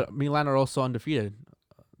 Yeah, Ooh. but Milan are also undefeated.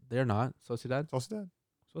 They're not. Sociedad? Sociedad?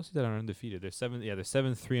 Sociedad are undefeated. They're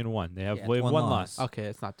 7-3-1. They have Yeah, one one loss. Okay,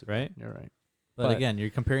 it's not too Right? bad. You're right. But, But- again, you're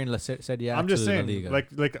comparing La Serie A I'm to just La saying, Liga.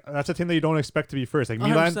 like that's a team that you don't expect to be first. Like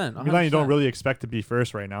 100%, Milan, you don't 100%. really expect to be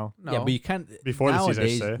first right now. No. yeah, but you can't Before the season,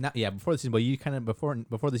 I nowadays, say. before the season. But you kind of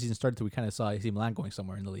before the season started, we kind of saw AC Milan going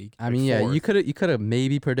somewhere in the league. I mean, yeah, you could have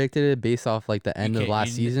maybe predicted it based off like the end of can't- last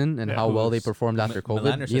you- season and yeah, how well they who's- performed after COVID.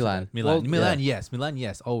 Milan or Milan. Sociedad? Well, Milan,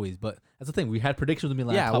 yes, always. But that's the thing. We had predictions with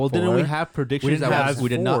Milan. yeah, top well, didn't four. we have predictions didn't that have- was we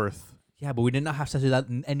did not- fourth. Yeah, but we did not have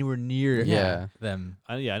Sociedad anywhere near Yeah. them.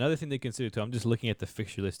 Yeah, another thing they consider too. I'm just looking at the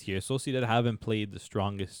fixture list here. Sociedad haven't played the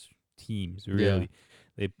strongest teams really.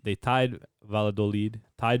 They tied Valladolid,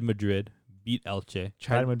 tied Madrid, beat Elche,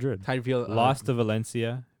 Real Madrid. tied Villa, lost to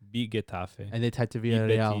Valencia, beat Getafe, and they tied to beat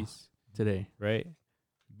Villarreal Betis, today. right?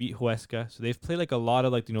 Beat Huesca. So they've played like a lot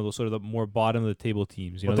of like those sort of the more bottom of the table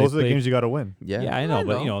teams. You But know, those they are the played- games you got to win. Yeah. Yeah, I know, I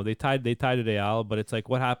but know. they tied Real, but it's like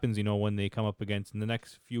what happens, when they come up against in the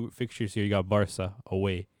next few fixtures here. You got Barca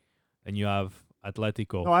away, and you have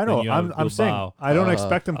Atletico. No, I know. then you have I'm saying Bilbao. I don't Uh,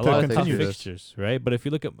 expect them a to lot of tough continue this. fixtures, right? But if you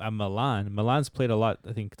look at Milan, Milan's played a lot,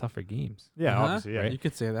 I think, tougher games. Yeah, Uh-huh. obviously, yeah. Right. You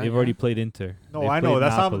could say that. They've already played Inter. No, They've I know. played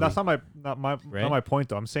That's Napoli. not Right? my point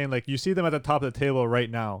though. I'm saying like you see them at the top of the table right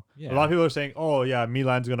now. Yeah. A lot of people are saying, "Oh yeah,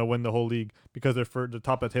 Milan's gonna win the whole league because they're for the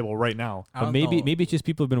top of the table right now." I But don't maybe know. it's just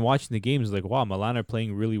people have been watching the games like, wow, Milan are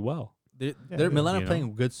playing really well. They're Milan you are know?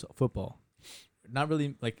 playing good football. Not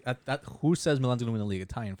really like at who says Milan's gonna win the league?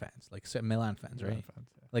 Italian fans, like Milan fans, right?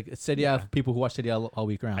 Like Serie A Yeah. people who watch Serie A all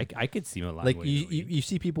week round. I could see Milan like winning you, the you, league. you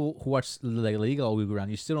see people who watch La Liga all week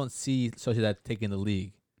round. You still don't see Sociedad taking the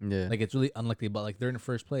league. Yeah. Like it's really unlikely. But like they're in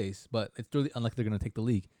first place, but it's really unlikely they're gonna take the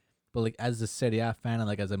league. But like as a Serie A fan and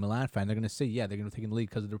like as a Milan fan, they're gonna say yeah they're gonna take the league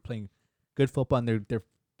because they're playing good football and they're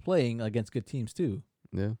playing against good teams too.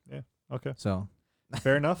 yeah. Okay, So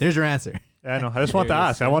fair enough. there's your answer. Yeah, I know. I just want to There you go.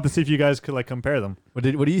 ask. I want to see if you guys could like compare them. What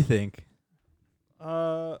do you think?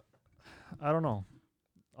 I don't know.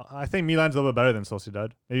 I think Milan's a little bit better than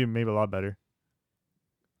Sociedad. Maybe a lot better.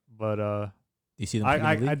 But Do you see them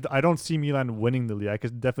taking the league? I don't see Milan winning the league. I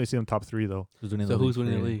could definitely see them top 3 though. Who's winning So the who's league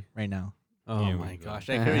winning the right- league? right now? Oh Here my we go. gosh!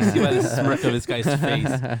 I can already see by the smirk of this guy's face.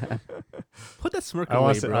 Put that smirk I away,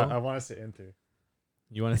 want to say bro. I want to say Inter.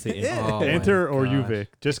 You want to say Inter? Oh my Inter or gosh. Juve,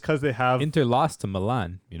 just because they have. Inter lost to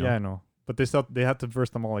Milan. Yeah, I know. But they have to verse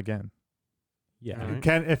them all again. Yeah. Alright.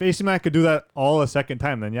 If AC Milan could do that all a second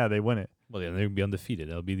time, then yeah, they win it. Well, yeah, they'll be undefeated.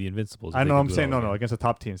 They'll be the Invincibles. if I they know. can I'm do it saying all no again. against the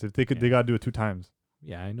top teams. If they could, Yeah. they gotta do it 2 times.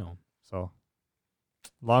 Yeah, I know. So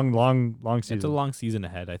long season. It's a long season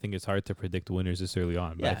ahead. I think it's hard to predict winners this early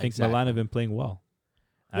on. But I Yeah, think exactly. Milan have been playing well.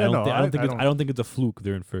 Yeah, no, I I don't think it's a fluke.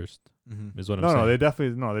 They're in first. Mm-hmm. Is what I'm No, saying. they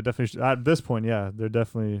definitely should. At this point, yeah, they're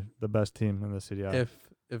definitely the best team in the city. Yeah.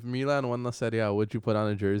 If Milan won the Serie A, would you put on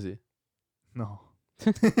a jersey? No.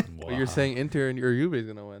 But you're saying Inter and your Juve is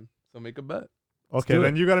gonna win, so make a bet. Okay, do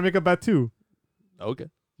then you gotta make a bet too. Okay.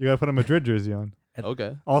 You gotta put a Madrid jersey on.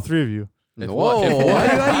 Okay. All 3 of you. If Whoa! what-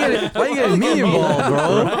 if what- Why you getting me involved,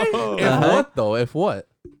 bro? If what though? If what?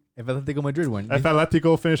 If Atletico Madrid win, If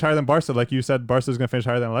Atletico finish higher than Barca, like you said, Barca's gonna finish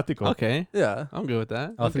higher than Atletico. Okay, Yeah. I'm good with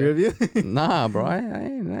that. all 3 of you. Nah, bro. I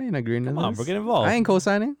ain't agreeing to Come this. on, bro, get involved. I ain't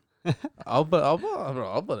co-signing. I'll put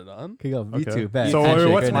it on. Okay, go. Me Okay. too. Bet. So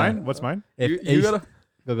Handshake what's right mine? now. What's mine? If You Ace- gotta.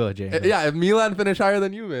 go, Jay. Yeah, if Milan finish higher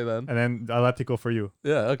than Juve, then. And then Atletico for you.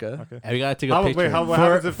 Yeah. Okay. Okay. And we gotta take a How, picture. wait, what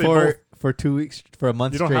happens if they both? For 2 weeks, for a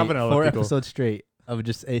month You don't straight, have an 4 Atletico. episodes straight of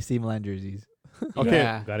just AC Milan jerseys. Okay.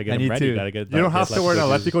 Yeah. Gotta I get need them ready. to. Gotta get. You don't have to wear an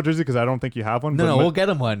Atletico Atletico jersey because I don't think you have one. No, but no, Ma- we'll get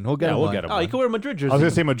him one. We'll get Yeah, him we'll one. get him. Oh, you can wear a Madrid jersey. I was gonna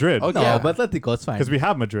say Madrid Okay. No, Yeah. but Atletico, it's fine. because we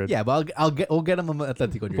have Madrid. Yeah, but we'll get him an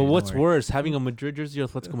Atletico jersey. But what's don't worry. worse, having a Madrid jersey or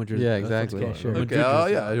Atletico Madrid? Yeah, That's what's exactly. going on. Okay, sure. Madrid Okay. Oh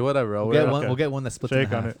jersey. yeah. Whatever. I'll We'll wear get it. one. Okay. We'll get one that splits Shake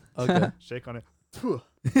in on half. it. Okay. Shake on it.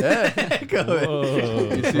 Yeah. Whoa.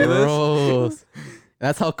 You see this? Gross.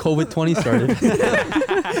 That's how COVID 20 started.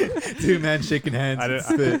 2 men shaking hands. I and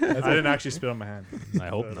spit. didn't actually spit on my hand. I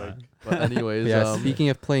hope So, not. like, But anyways, Yeah, speaking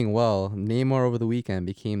of playing well, Neymar over the weekend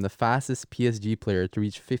became the fastest PSG player to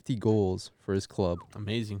reach 50 goals for his club.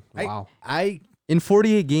 Amazing. I- Wow. In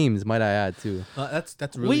 48 games, might I add, too.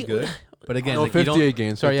 That's really good. But again, no, like, you don't- 58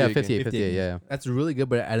 games. Sorry, yeah, 58 58, games. yeah. That's really good,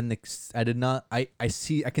 but I did not. I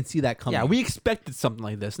can see that coming. Yeah, we expected something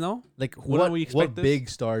like this, no? like wouldn't we what expect this? big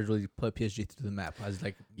stars really put PSG through the map as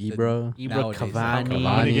like Ibra, Ibra, nowadays. Cavani.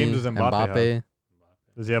 How many games does Mbappe have? Mbappe.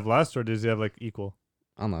 Does he have less or does he have like equal?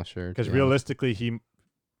 I'm not sure. Because yeah. realistically, he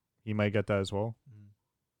might get that as well.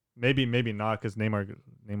 Mm. Maybe not because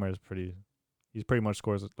Neymar is pretty. He's pretty much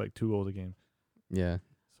scores like 2 goals a game. Yeah.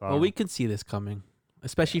 So I Well, don't we know. can see this coming,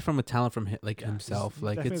 especially from a talent from Yeah, himself. he's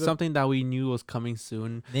Like definitely it's the- something that we knew was coming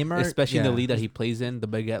soon, Neymar, especially in yeah. the league that he plays in, the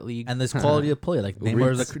Baguette League. And this quality of play, like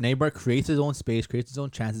Reeks. Neymar creates his own space, creates his own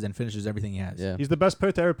chances, and finishes everything he has. Yeah. He's the best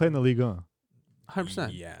player to ever play in the league.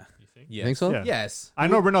 100%. Yeah. You Yes. Think so? Yeah. Yes. I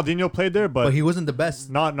know Ronaldinho played there, but but he wasn't the best.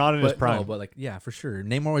 not in his But prime. no, but like yeah, for sure.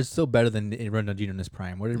 Neymar was still better than Ronaldinho in his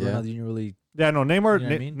prime. Where did Yeah. Ronaldinho really? Yeah, no, Neymar. You know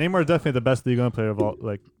what I mean? Neymar is definitely the best Liga player of all,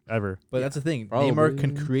 like ever. But that's the thing. Probably. Neymar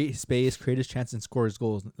can create space, create his chance, and score his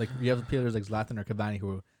goals. Like you have players like Zlatan or Cavani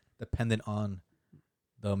who are dependent on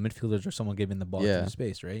the midfielders or someone giving the ball Yeah. to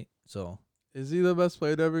space, right? So Is he the best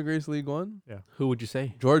player to ever grace League One? Who would you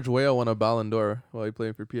say? George Weah won a Ballon d'Or while he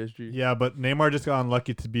played for PSG. Yeah, but Neymar just got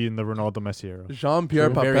unlucky to be in the Ronaldo Messi era. Jean-Pierre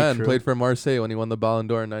True. Very Papin true. played for Marseille when he won the Ballon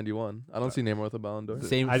d'Or in '91. I don't see Neymar with a Ballon d'Or.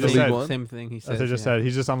 Same. I just same, said- same thing. He As said. I just said,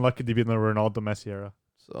 he's just unlucky to be in the Ronaldo Messi era.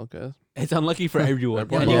 So okay. It's unlucky for everyone.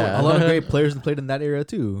 Fair yeah, point. Yeah. a lot of great players played in that era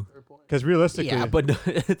too. Because realistically, Yeah, but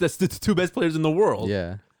that's the 2 best players in the world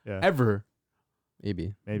Yeah. yeah, ever.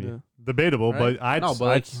 Maybe. maybe Yeah. debatable, Right? but I'd, No, but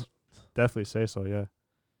I'd like- definitely say so. Yeah,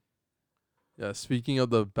 Yeah, speaking of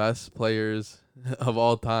the best players of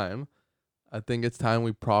all time, I think it's time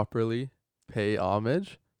we properly pay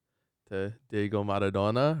homage to Diego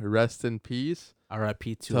Maradona. Rest in peace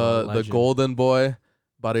R.I.P. to to a the legend. golden boy,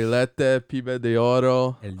 Barilete, Pibe de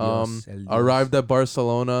Oro. El Dios, El Dios. Arrived at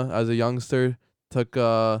Barcelona as a youngster, took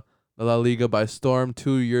the La Liga by storm,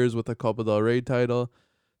 2 years with a Copa del Rey title,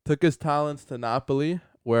 took his talents to Napoli,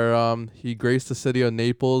 where he graced the city of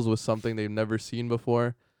Naples with something they've never seen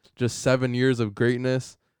before. Just 7 years of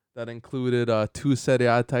greatness that included 2 Serie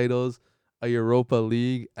A titles, a Europa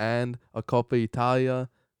League, and a Coppa Italia.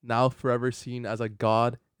 Now forever seen as a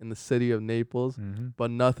god in the city of Naples,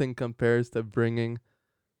 but nothing compares to bringing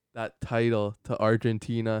that title to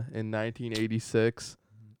Argentina in 1986.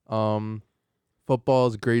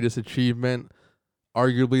 Football's greatest achievement,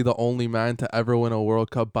 arguably the only man to ever win a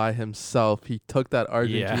World Cup by himself. He took that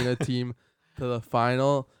Argentina team to the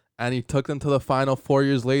final, and he took them to the final 4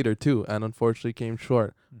 years later too, and unfortunately came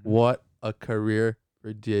short. What a career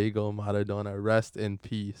for Diego Maradona. Rest in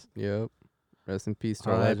peace. Yep. Rest in peace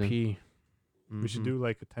to our legend. R.I.P. We should Mhm. do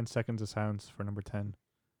like 10 seconds of silence for number 10.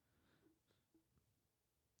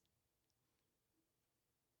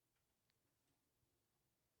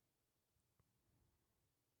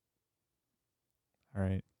 All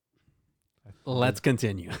right. Let's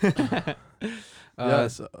continue. Yeah.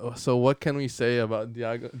 So what can we say about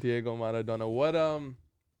Diego Maradona? What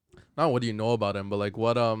not what do you know about him, but like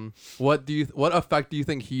what effect do you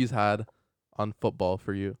think he's had on football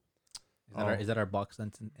for you? Is that our box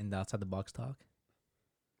in the outside the box talk?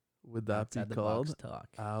 Would that Outside be the box called talk.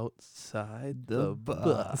 outside the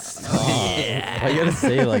box? Why you gotta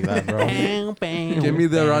say it like that, bro? Give me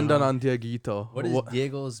the rundown on Dieguito. What is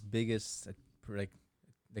Diego's biggest like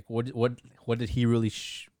what did he really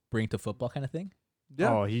bring to football kind of thing?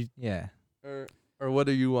 Yeah. Oh, he. Yeah. Or what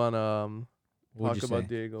do you want What would talk you about say?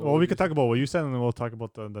 Diego? Well, we could talk about what you said, and then we'll talk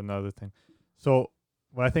about the another thing. So,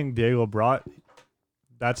 what I think Diego brought,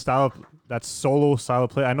 that solo style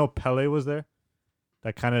of play. I know Pele was there,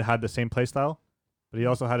 that kind of had the same play style, but he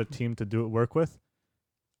also had a team to work with.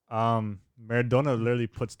 Maradona literally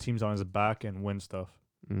puts teams on his back and wins stuff.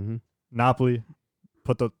 Mm-hmm. Napoli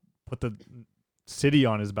put the city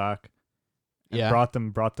on his back and Yeah. brought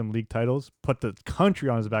them league titles, put the country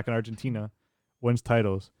on his back in Argentina, wins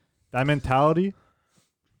titles. That mentality,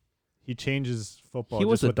 he changes football. He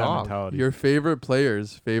was just a with that dog. mentality. Your favorite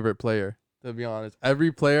player's favorite player, to be honest.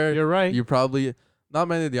 Every player, You're right. you probably, not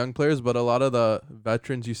many of the young players, but a lot of the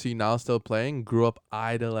veterans you see now still playing grew up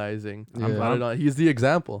idolizing. Yeah. Maradona. He's the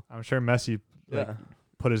example. I'm sure Messi like, Yeah.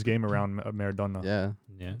 put his game around Maradona. Yeah.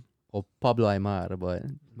 Yeah. Well, Pablo Aymar, but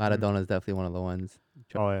Maradona is definitely one of the ones.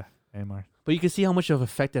 Oh yeah, Neymar. But you can see how much of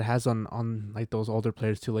effect it has on like those older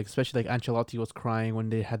players too. Like especially like Ancelotti was crying when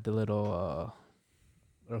they had the little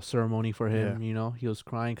ceremony for him. Yeah. You know, he was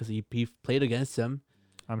crying because he played against him.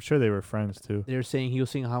 I'm sure they were friends too. They were saying he was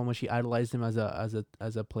saying how much he idolized him as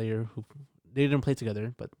a player who they didn't play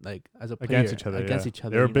together, but like as a player Against each other. Against yeah. each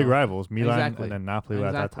other. They were you big know? rivals, Milan Exactly. and then Napoli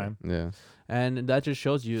at that Exactly. time. Yeah. And that just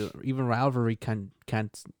shows you even rivalry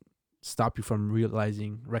can't stop you from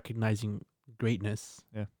recognizing greatness.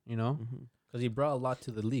 Yeah. You know? Mhm. Because he brought a lot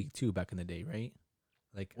to the league too back in the day, right?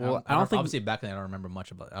 Like, Well, I don't think- obviously back then I don't remember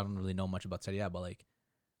much about. I don't really know much about Serie A, but like,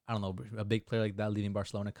 I don't know, a big player like that leading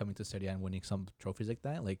Barcelona coming to Serie A and winning some trophies like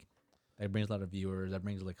that, that brings a lot of viewers. That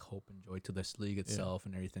brings like hope and joy to this league itself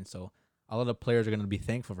and everything. So a lot of players are gonna be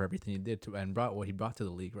thankful for everything he did to and brought what he brought to the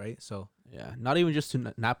league, right? So Yeah. Not even just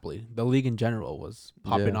to Napoli. The league in general was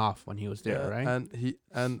popping Yeah. off when he was there, Yeah, right?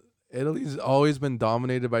 And Italy's always been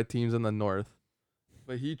dominated by teams in the north,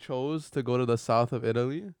 but he chose to go to the south of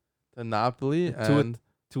Italy, to Napoli, To and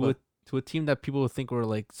to a team that people would think were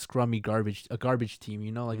like scrummy a garbage team,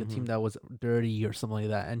 you know, like a team Mhm. that was dirty or something like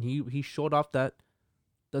that. And he showed off that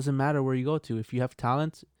doesn't matter where you go to. If you have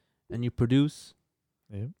talent and you produce,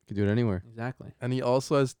 Yeah. You could do it anywhere. exactly. and he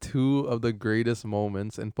also has two of the greatest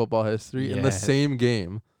moments in football history in the Yes. same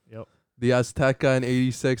game. Yep. The Azteca in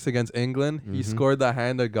 '86 against England. He Mhm. scored the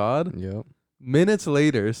hand of God. Yep. Minutes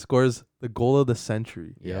later, scores the goal of the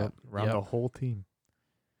century. Yep. Around Yep. the whole team.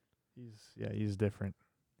 He's different.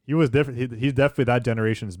 He was different. He's definitely that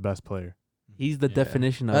generation's best player. He's the Yeah.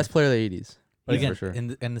 definition of Best player of the 80s. But Yeah, again, for sure.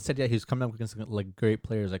 in the Serie A, he was coming up against like great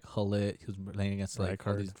players like Hullet. He was playing against like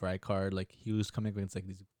all Rijkaard. these Rijkaard. Like he was coming against like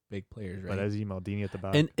these big players, right? But Ezzy Maldini at the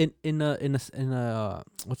back. in a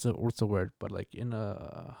what's the word? But like in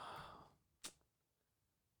a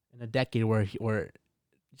decade where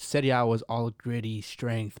Serie A was all gritty,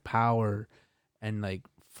 strength, power, and like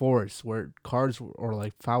force, where cards or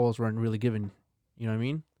like fouls weren't really given. You know what I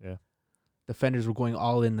mean? Yeah. Defenders were going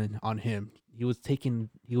all in on him. He was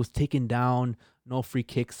taken down. No free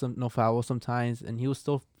kicks, no fouls sometimes, and he was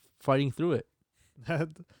still fighting through it.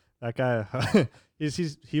 that guy,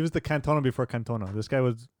 he was the Cantona before Cantona. This guy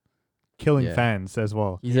was killing Yeah. fans as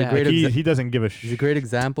well. He's Yeah. a great He doesn't give a he's a great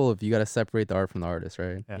example of you got to separate the art from the artist,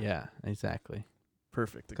 right? Yeah. Yeah, exactly.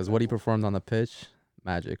 Perfect. Because what he performed on the pitch,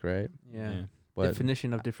 magic, right? Yeah. But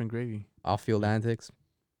Definition of different gravy. off-field antics,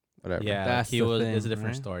 whatever. Yeah, That's he the was. thing, It's a different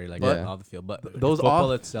right? story, like But off the field. But those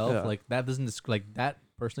football off- itself, yeah. like that doesn't like that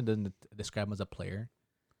person doesn't describe him as a player.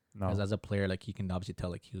 No. As a player, like he can obviously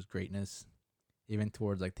tell like he was greatness, even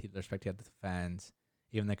towards like the respect he had to the fans,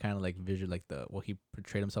 even the kind of like visual, like the what he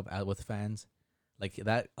portrayed himself as with fans, like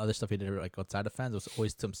that other stuff he did like outside of fans was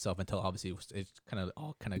always to himself until obviously it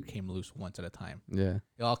all kind of came loose once at a time. Yeah.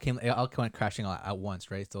 It all came crashing at once,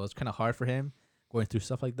 right? So it's kind of hard for him going through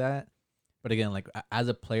stuff like that. But again, like as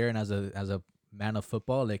a player and as a man of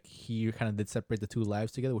football, like he kind of did separate the two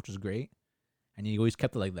lives together, which was great, and he always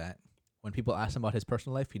kept it like that. When people asked him about his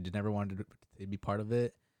personal life, he never wanted to be part of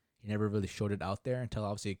it. He never really showed it out there until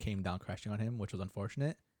obviously it came down crashing on him, which was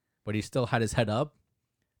unfortunate. But he still had his head up.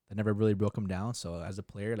 That never really broke him down. So as a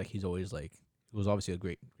player, like he's always like it was obviously a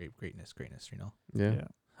greatness, you know.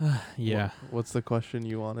 Yeah. Yeah. What's the question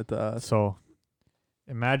you wanted to ask? So,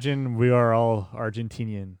 imagine we are all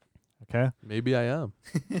Argentinian. Okay. Maybe I am.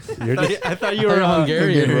 You're just, I thought You were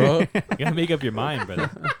Hungarian, bro. You gotta make up your mind, brother.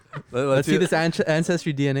 Let's see this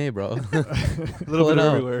ancestry DNA, bro. A Pull it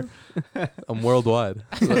out. everywhere. I'm worldwide.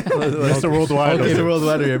 Mr. Worldwide. Okay, over Mr.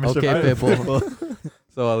 Worldwide here, Okay, Pitbull.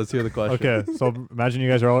 So let's hear the question. Okay, so imagine you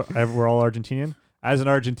guys we're all Argentinian. As an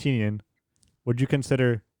Argentinian, would you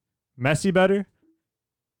consider Messi better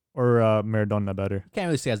or Maradona better? Can't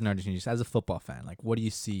really say as an Argentinian, just as a football fan. Like, what do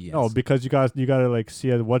you see? No, because you gotta like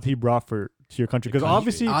see what he brought to your country. Because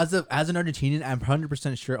obviously, as an Argentinian, I'm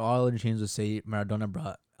 100% sure all Argentinians would say Maradona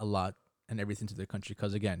brought a lot and everything to their country.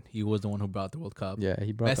 Because again, he was the one who brought the World Cup. Yeah,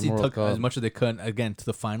 he brought the Messi World took Cup. as much as they could again to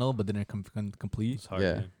the final, but didn't complete. It's hard,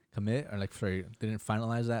 Yeah. man. Commit or like sorry, didn't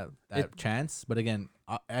finalize that chance. But again,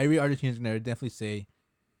 every Argentinian's gonna definitely say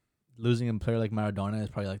losing a player like Maradona is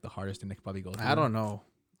probably like the hardest thing they could probably go through. I don't know.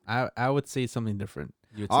 I would say something different.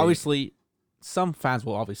 You would say- Obviously, some fans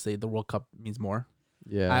will obviously say the World Cup means more.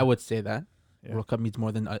 Yeah. I would say that. Yeah. World Cup means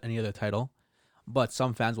more than any other title. But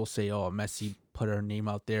some fans will say, "Oh, Messi put our name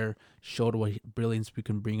out there, showed what brilliance we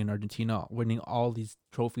can bring in Argentina, winning all these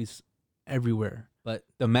trophies everywhere, But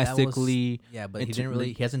domestically." yeah, but he into- didn't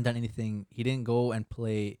really. He hasn't done anything. He didn't go and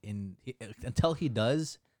play until he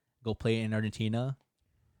does go play in Argentina,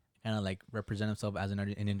 kind of like represent himself as in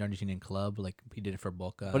an Argentinian club, like he did it for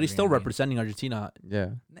Boca. But he's Real still Madrid. representing Argentina. Yeah.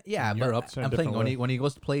 Yeah, in but Europe. in a I'm playing different way. when he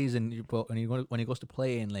goes to plays and when he goes to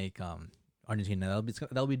play in like Argentina,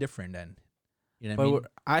 that'll be different then. You know what I mean?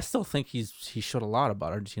 But I still think he showed a lot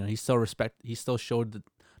about Argentina. He still showed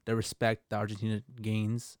the respect that Argentina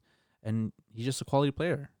gains, and he's just a quality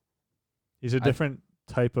player. He's a different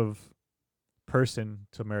type of person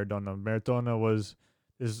to Maradona. Maradona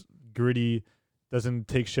is gritty, doesn't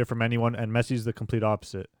take shit from anyone, and Messi's the complete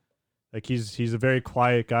opposite. Like he's a very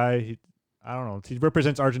quiet guy. I don't know. He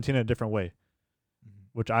represents Argentina in a different way,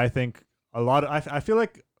 which I think I feel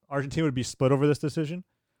like Argentina would be split over this decision.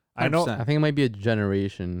 I know 100%. I think it might be a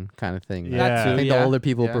generation kind of thing. Yeah. I think yeah. the older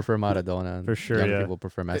people Yeah. prefer Maradona. And For sure, younger yeah. people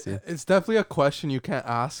prefer Messi. It's definitely a question you can't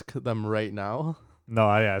ask them right now. no,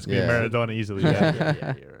 yeah, it's gonna Yeah. be Maradona easily. Yeah.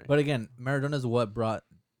 yeah, you're right. But again, Maradona's what brought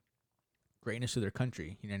greatness to their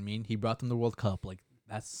country. You know what I mean? He brought them the World Cup. Like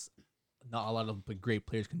that's not a lot of great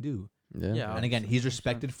players can do. Yeah. Yeah. And again, he's 100%.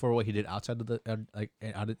 respected for what he did outside of the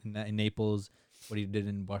out in Naples, what he did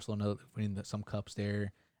in Barcelona, winning some cups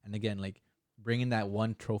there. And again, like bringing that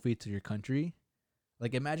one trophy to your country.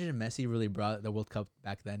 Like imagine if Messi really brought the World Cup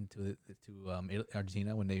back then to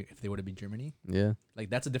Argentina if they would have beat Germany. Yeah. Like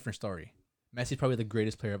that's a different story. Messi's probably the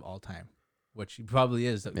greatest player of all time, which he probably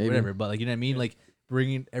is. Maybe. Whatever, but like you know what I mean. Like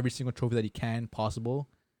bringing every single trophy that he can possible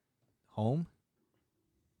home.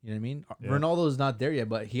 You know what I mean? Yeah. Ronaldo's not there yet,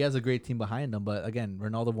 but he has a great team behind him. But again,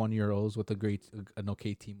 Ronaldo won Euros with an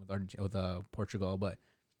okay team with Portugal. But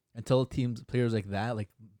until players like that, like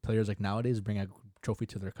players like nowadays, bring a trophy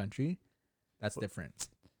to their country, that's different.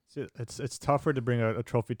 It's tougher to bring a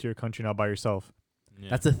trophy to your country now by yourself. Yeah.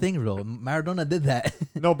 That's the thing, bro. Maradona did that.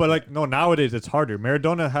 No, but nowadays it's harder.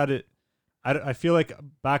 Maradona had it. I feel like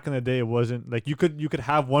back in the day it wasn't like you could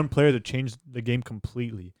have one player that changed the game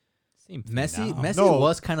completely. Same thing Messi now. Messi No.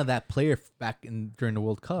 was kind of that player back during the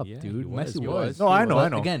World Cup, Yeah, dude. he was, Messi he was. was. No, I know, But I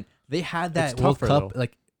know. Again, they had that It's World tougher, Cup though.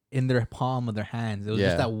 like in their palm of their hands. It was Yeah.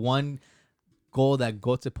 just that one goal that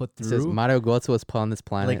Götze put It says through. Mario Götze was put on this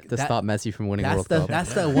planet Like to that- stop Messi from winning That's World the Cup.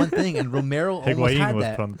 that's that one thing. And Romero almost Higuain had was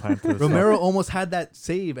that. put on the planet to the Romero almost had that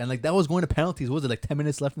save, and like that was going to penalties. What was it like 10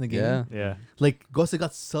 minutes left in the game? Yeah. Yeah. Like Götze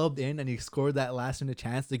got subbed in, and he scored that last minute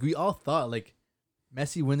chance. Like we all thought, like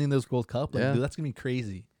Messi winning this World Cup, like Yeah. dude, that's gonna be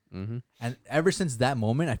crazy. Mm-hmm. And ever since that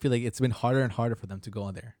moment, I feel like it's been harder and harder for them to go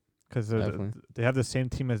in there. Because Definitely. they have the same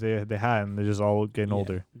team as they had, and they're just all getting Yeah.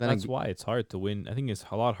 older. Then That's why it's hard to win. I think it's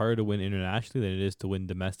a lot harder to win internationally than it is to win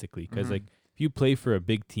domestically. Because Mhm. like if you play for a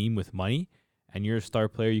big team with money and you're a star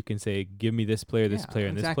player, you can say, "Give me this player, this Yeah, player,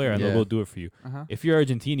 and this exactly. player," and Yeah. they'll go do it for you. Uh-huh. If you're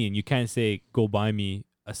Argentinian, you can't say, "Go buy me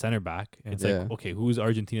a center back." It's Yeah. like, okay, who's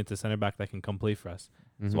Argentina to center back that can come play for us?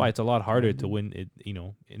 That's Mhm. why it's a lot harder to Mhm. win it,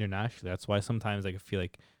 internationally. That's why sometimes like I feel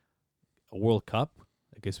like a World Cup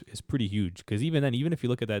like is pretty huge. Because even then, even if you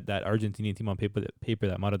look at that Argentinian team on paper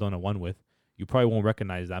that Maradona won with, you probably won't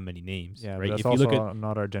recognize that many names, Yeah, but right? that's If you also look at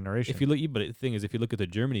not our generation. but the thing is, if you look at the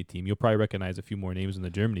Germany team, you'll probably recognize a few more names in the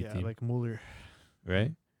Germany yeah, team, like Mueller.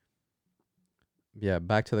 right? Yeah,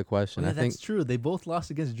 back to the question. Oh, yeah, I think that's true. They both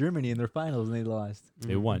lost against Germany in their finals, and they lost.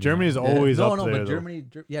 They won. Germany's yeah. always no, up no, there. but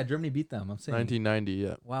though. Germany beat them. I'm saying. 1990,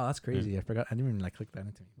 yeah. Wow, that's crazy. I forgot. I didn't even like click that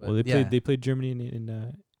into me. But Well, yeah. they played Germany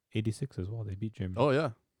in '86 as well. They beat Germany. Oh yeah.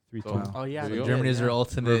 3-2. So- Oh yeah, There they you go. did, Germany's yeah. their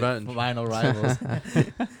ultimate Revenge. final rivals.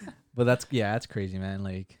 But that's crazy, man.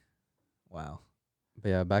 Like, wow. But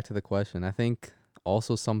yeah, back to the question. I think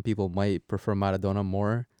also some people might prefer Maradona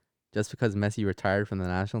more just because Messi retired from the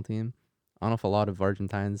national team. I don't know if a lot of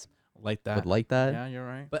Argentines like that. would like that. Yeah, you're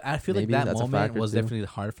right. But I feel Maybe like that that's a moment factor was too. definitely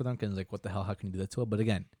hard for them because, like, what the hell? How can you do that to him? But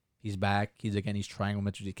again, he's back. He's trying as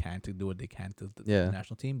much as he can to do what they can to the Yeah.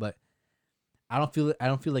 national team. But I don't feel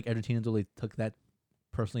like Argentinians really took that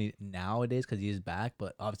personally nowadays because he is back.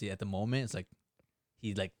 But obviously, at the moment, it's like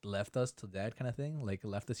he like left us to that kind of thing, like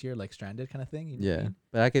left us here like stranded kind of thing. You know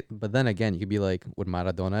what I Yeah. mean? But then again, you could be like, would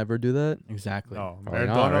Maradona ever do that? Exactly. No, Probably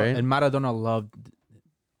Maradona. not, right? And Maradona loved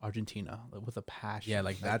Argentina like, with a passion. Yeah,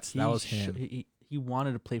 like, that he was him. He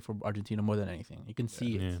wanted to play for Argentina more than anything. You can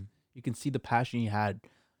see it. Yeah. You can see the passion he had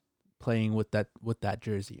playing with that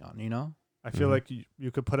jersey on. You know. I feel Mhm. like you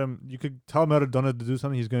could put him. You could tell Maradona to do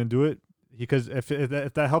something. He's going to do it because if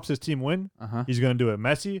that helps his team win, Uh huh. he's going to do it.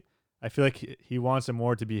 Messi, I feel like he wants it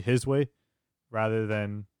more to be his way, rather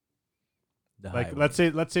than The like highway.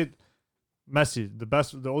 let's say Messi,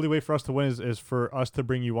 the only way for us to win is for us to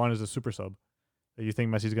bring you on as a super sub. You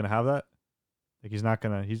think Messi's gonna have that? Like he's not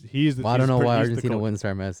gonna. He's the. Well, I don't know why he's the Argentina coach. wouldn't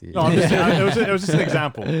start Messi. No, I'm just saying, it was just an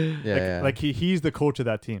example. Yeah, Like he's the coach of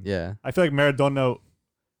that team. yeah. I feel like Maradona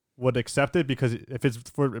would accept it because if it's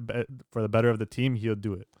for the better of the team, he'll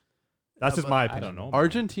do it. That's just my I opinion. don't know.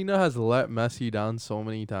 Argentina has let Messi down so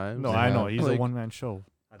many times. No, Yeah. I know he's a Like- one man show.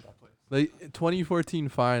 Like 2014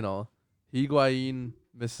 final, Higuain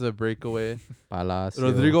misses a breakaway. Palacio.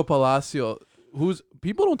 Rodrigo Palacio, who's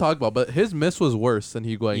people don't talk about, but his miss was worse than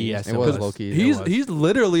Higuain. Yes, It was Because low-key. He's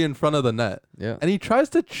literally in front of the net, Yeah. and he tries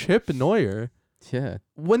to chip Neuer Yeah.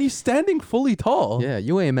 when he's standing fully tall. Yeah.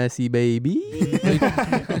 You ain't Messi, baby.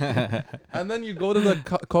 And then you go to the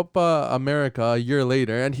Copa America a year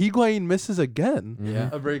later, and Higuain misses again Yeah.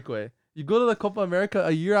 a breakaway. You go to the Copa America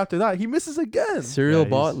a year after that, he misses again. Serial Yeah,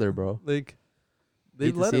 he's- botler, bro. Like they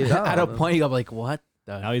Hate to let see him it. down. At a point, you're like, what?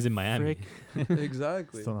 The Now he's in Miami. frick?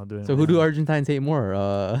 Exactly. Still not doing So it. who do Argentines hate more?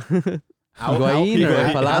 Higuain or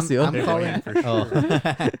Higuain. Palacio? I'm calling for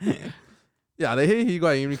sure. Yeah, they hate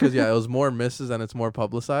Higuain because it was more misses and it's more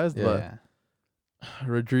publicized. Yeah. But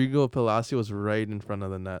Rodrigo Palacio was right in front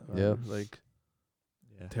of the net. Man. Yep. Like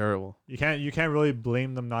Yeah. terrible. You can't really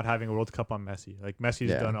blame them not having a World Cup on Messi. Like Messi's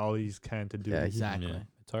Yeah. done all he can to do. Yeah, it. Exactly. Yeah,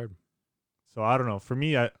 it's hard. So I don't know. For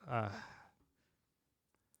me, I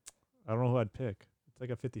don't know who I'd pick. It's like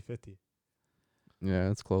a 50-50. Yeah,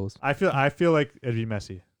 it's close. I feel like it'd be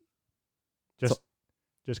Messi.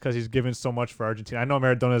 Just because he's given so much for Argentina. I know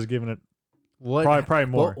Maradona's given it What probably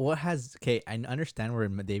more. What has I understand where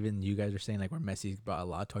David and you guys are saying like where Messi's brought a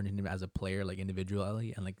lot to Argentina as a player, like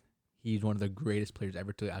individually, and like he's one of the greatest players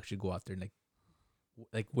ever to actually go out there and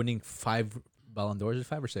like winning 5 Ballon d'Ors. Is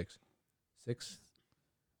 5 or 6? 6?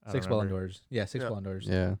 I don't 6 Ballon remember. d'Ors. Yeah, 6 Yeah. Ballon d'Ors.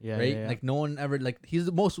 Yeah. Yeah, Right? yeah, yeah. Like no one ever like he's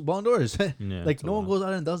the most Ballon d'Ors. Yeah, like it's a no one lot. goes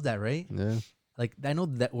out and does that, right? Yeah. Like I know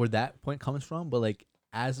that where that point comes from, but like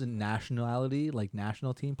as a nationality, like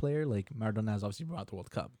national team player, like Maradona has obviously brought the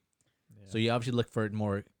World Cup. Yeah. So you obviously look for it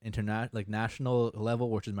more like national level,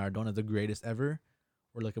 which is Maradona the greatest ever,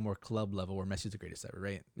 or like a more club level where Messi's the greatest ever,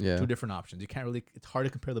 right? Yeah. Two different options. You can't really. It's hard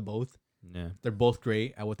to compare the both. Yeah. They're both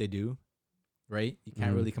great at what they do, right? You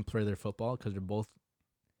can't Mhm. really compare their football because they're both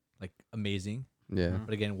like amazing. Yeah. Mhm.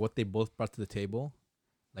 But again, what they both brought to the table,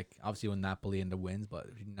 like obviously with Napoli and the wins, but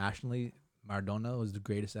nationally, Maradona was the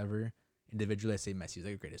greatest ever. Individually, I say Messi's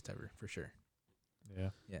like the greatest ever for sure. Yeah.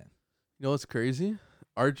 You know what's crazy?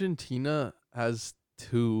 Argentina has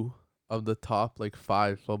 2 of the top like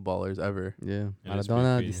 5 footballers ever. Yeah. Yeah, that's pretty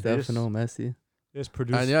Maradona, Di crazy. Stefano, Messi. It's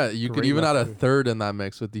produced. And yeah, you could great even add a left foot. third in that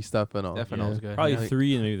mix with Di Stefano. Stefano's Yeah. good. Probably Yeah.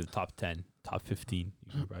 3 and maybe the top 10, top 15.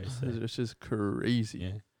 You could probably say. It's just crazy.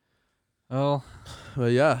 Yeah. Oh,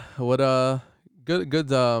 But yeah, what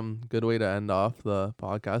good way to end off the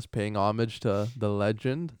podcast, paying homage to the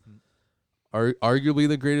legend, arguably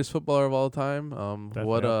the greatest footballer of all time.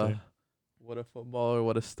 Definitely up there. What a footballer,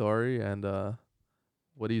 what a story, and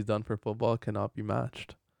what he's done for football cannot be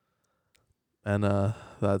matched. And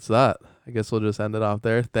that's that. I guess we'll just end it off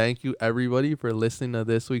there. Thank you everybody for listening to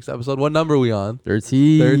this week's episode. What number are we on?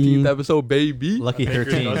 13th episode, baby. Lucky Baker's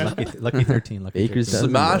 13. dozen. Lucky 13. Lucky Baker's 13. dozen.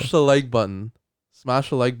 Smash the like button.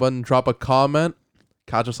 Smash the like button. Drop a comment.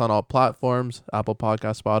 Catch us on all platforms: Apple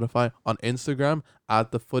Podcast, Spotify, on Instagram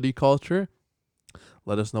at The Footy Culture.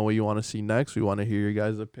 Let us know what you want to see next. We want to hear your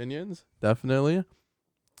guys' opinions. Definitely.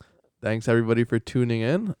 Thanks everybody for tuning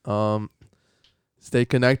in. Stay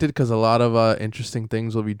connected because a lot of interesting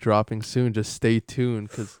things will be dropping soon. Just stay tuned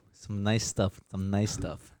because Some nice stuff. Some nice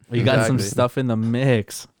stuff. we got some Exactly. stuff in the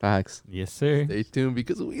mix. Facts. Yes, sir. stay tuned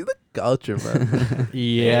because we the culture, man.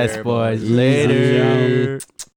 Yes, Later, boys. boys. Later. Easy.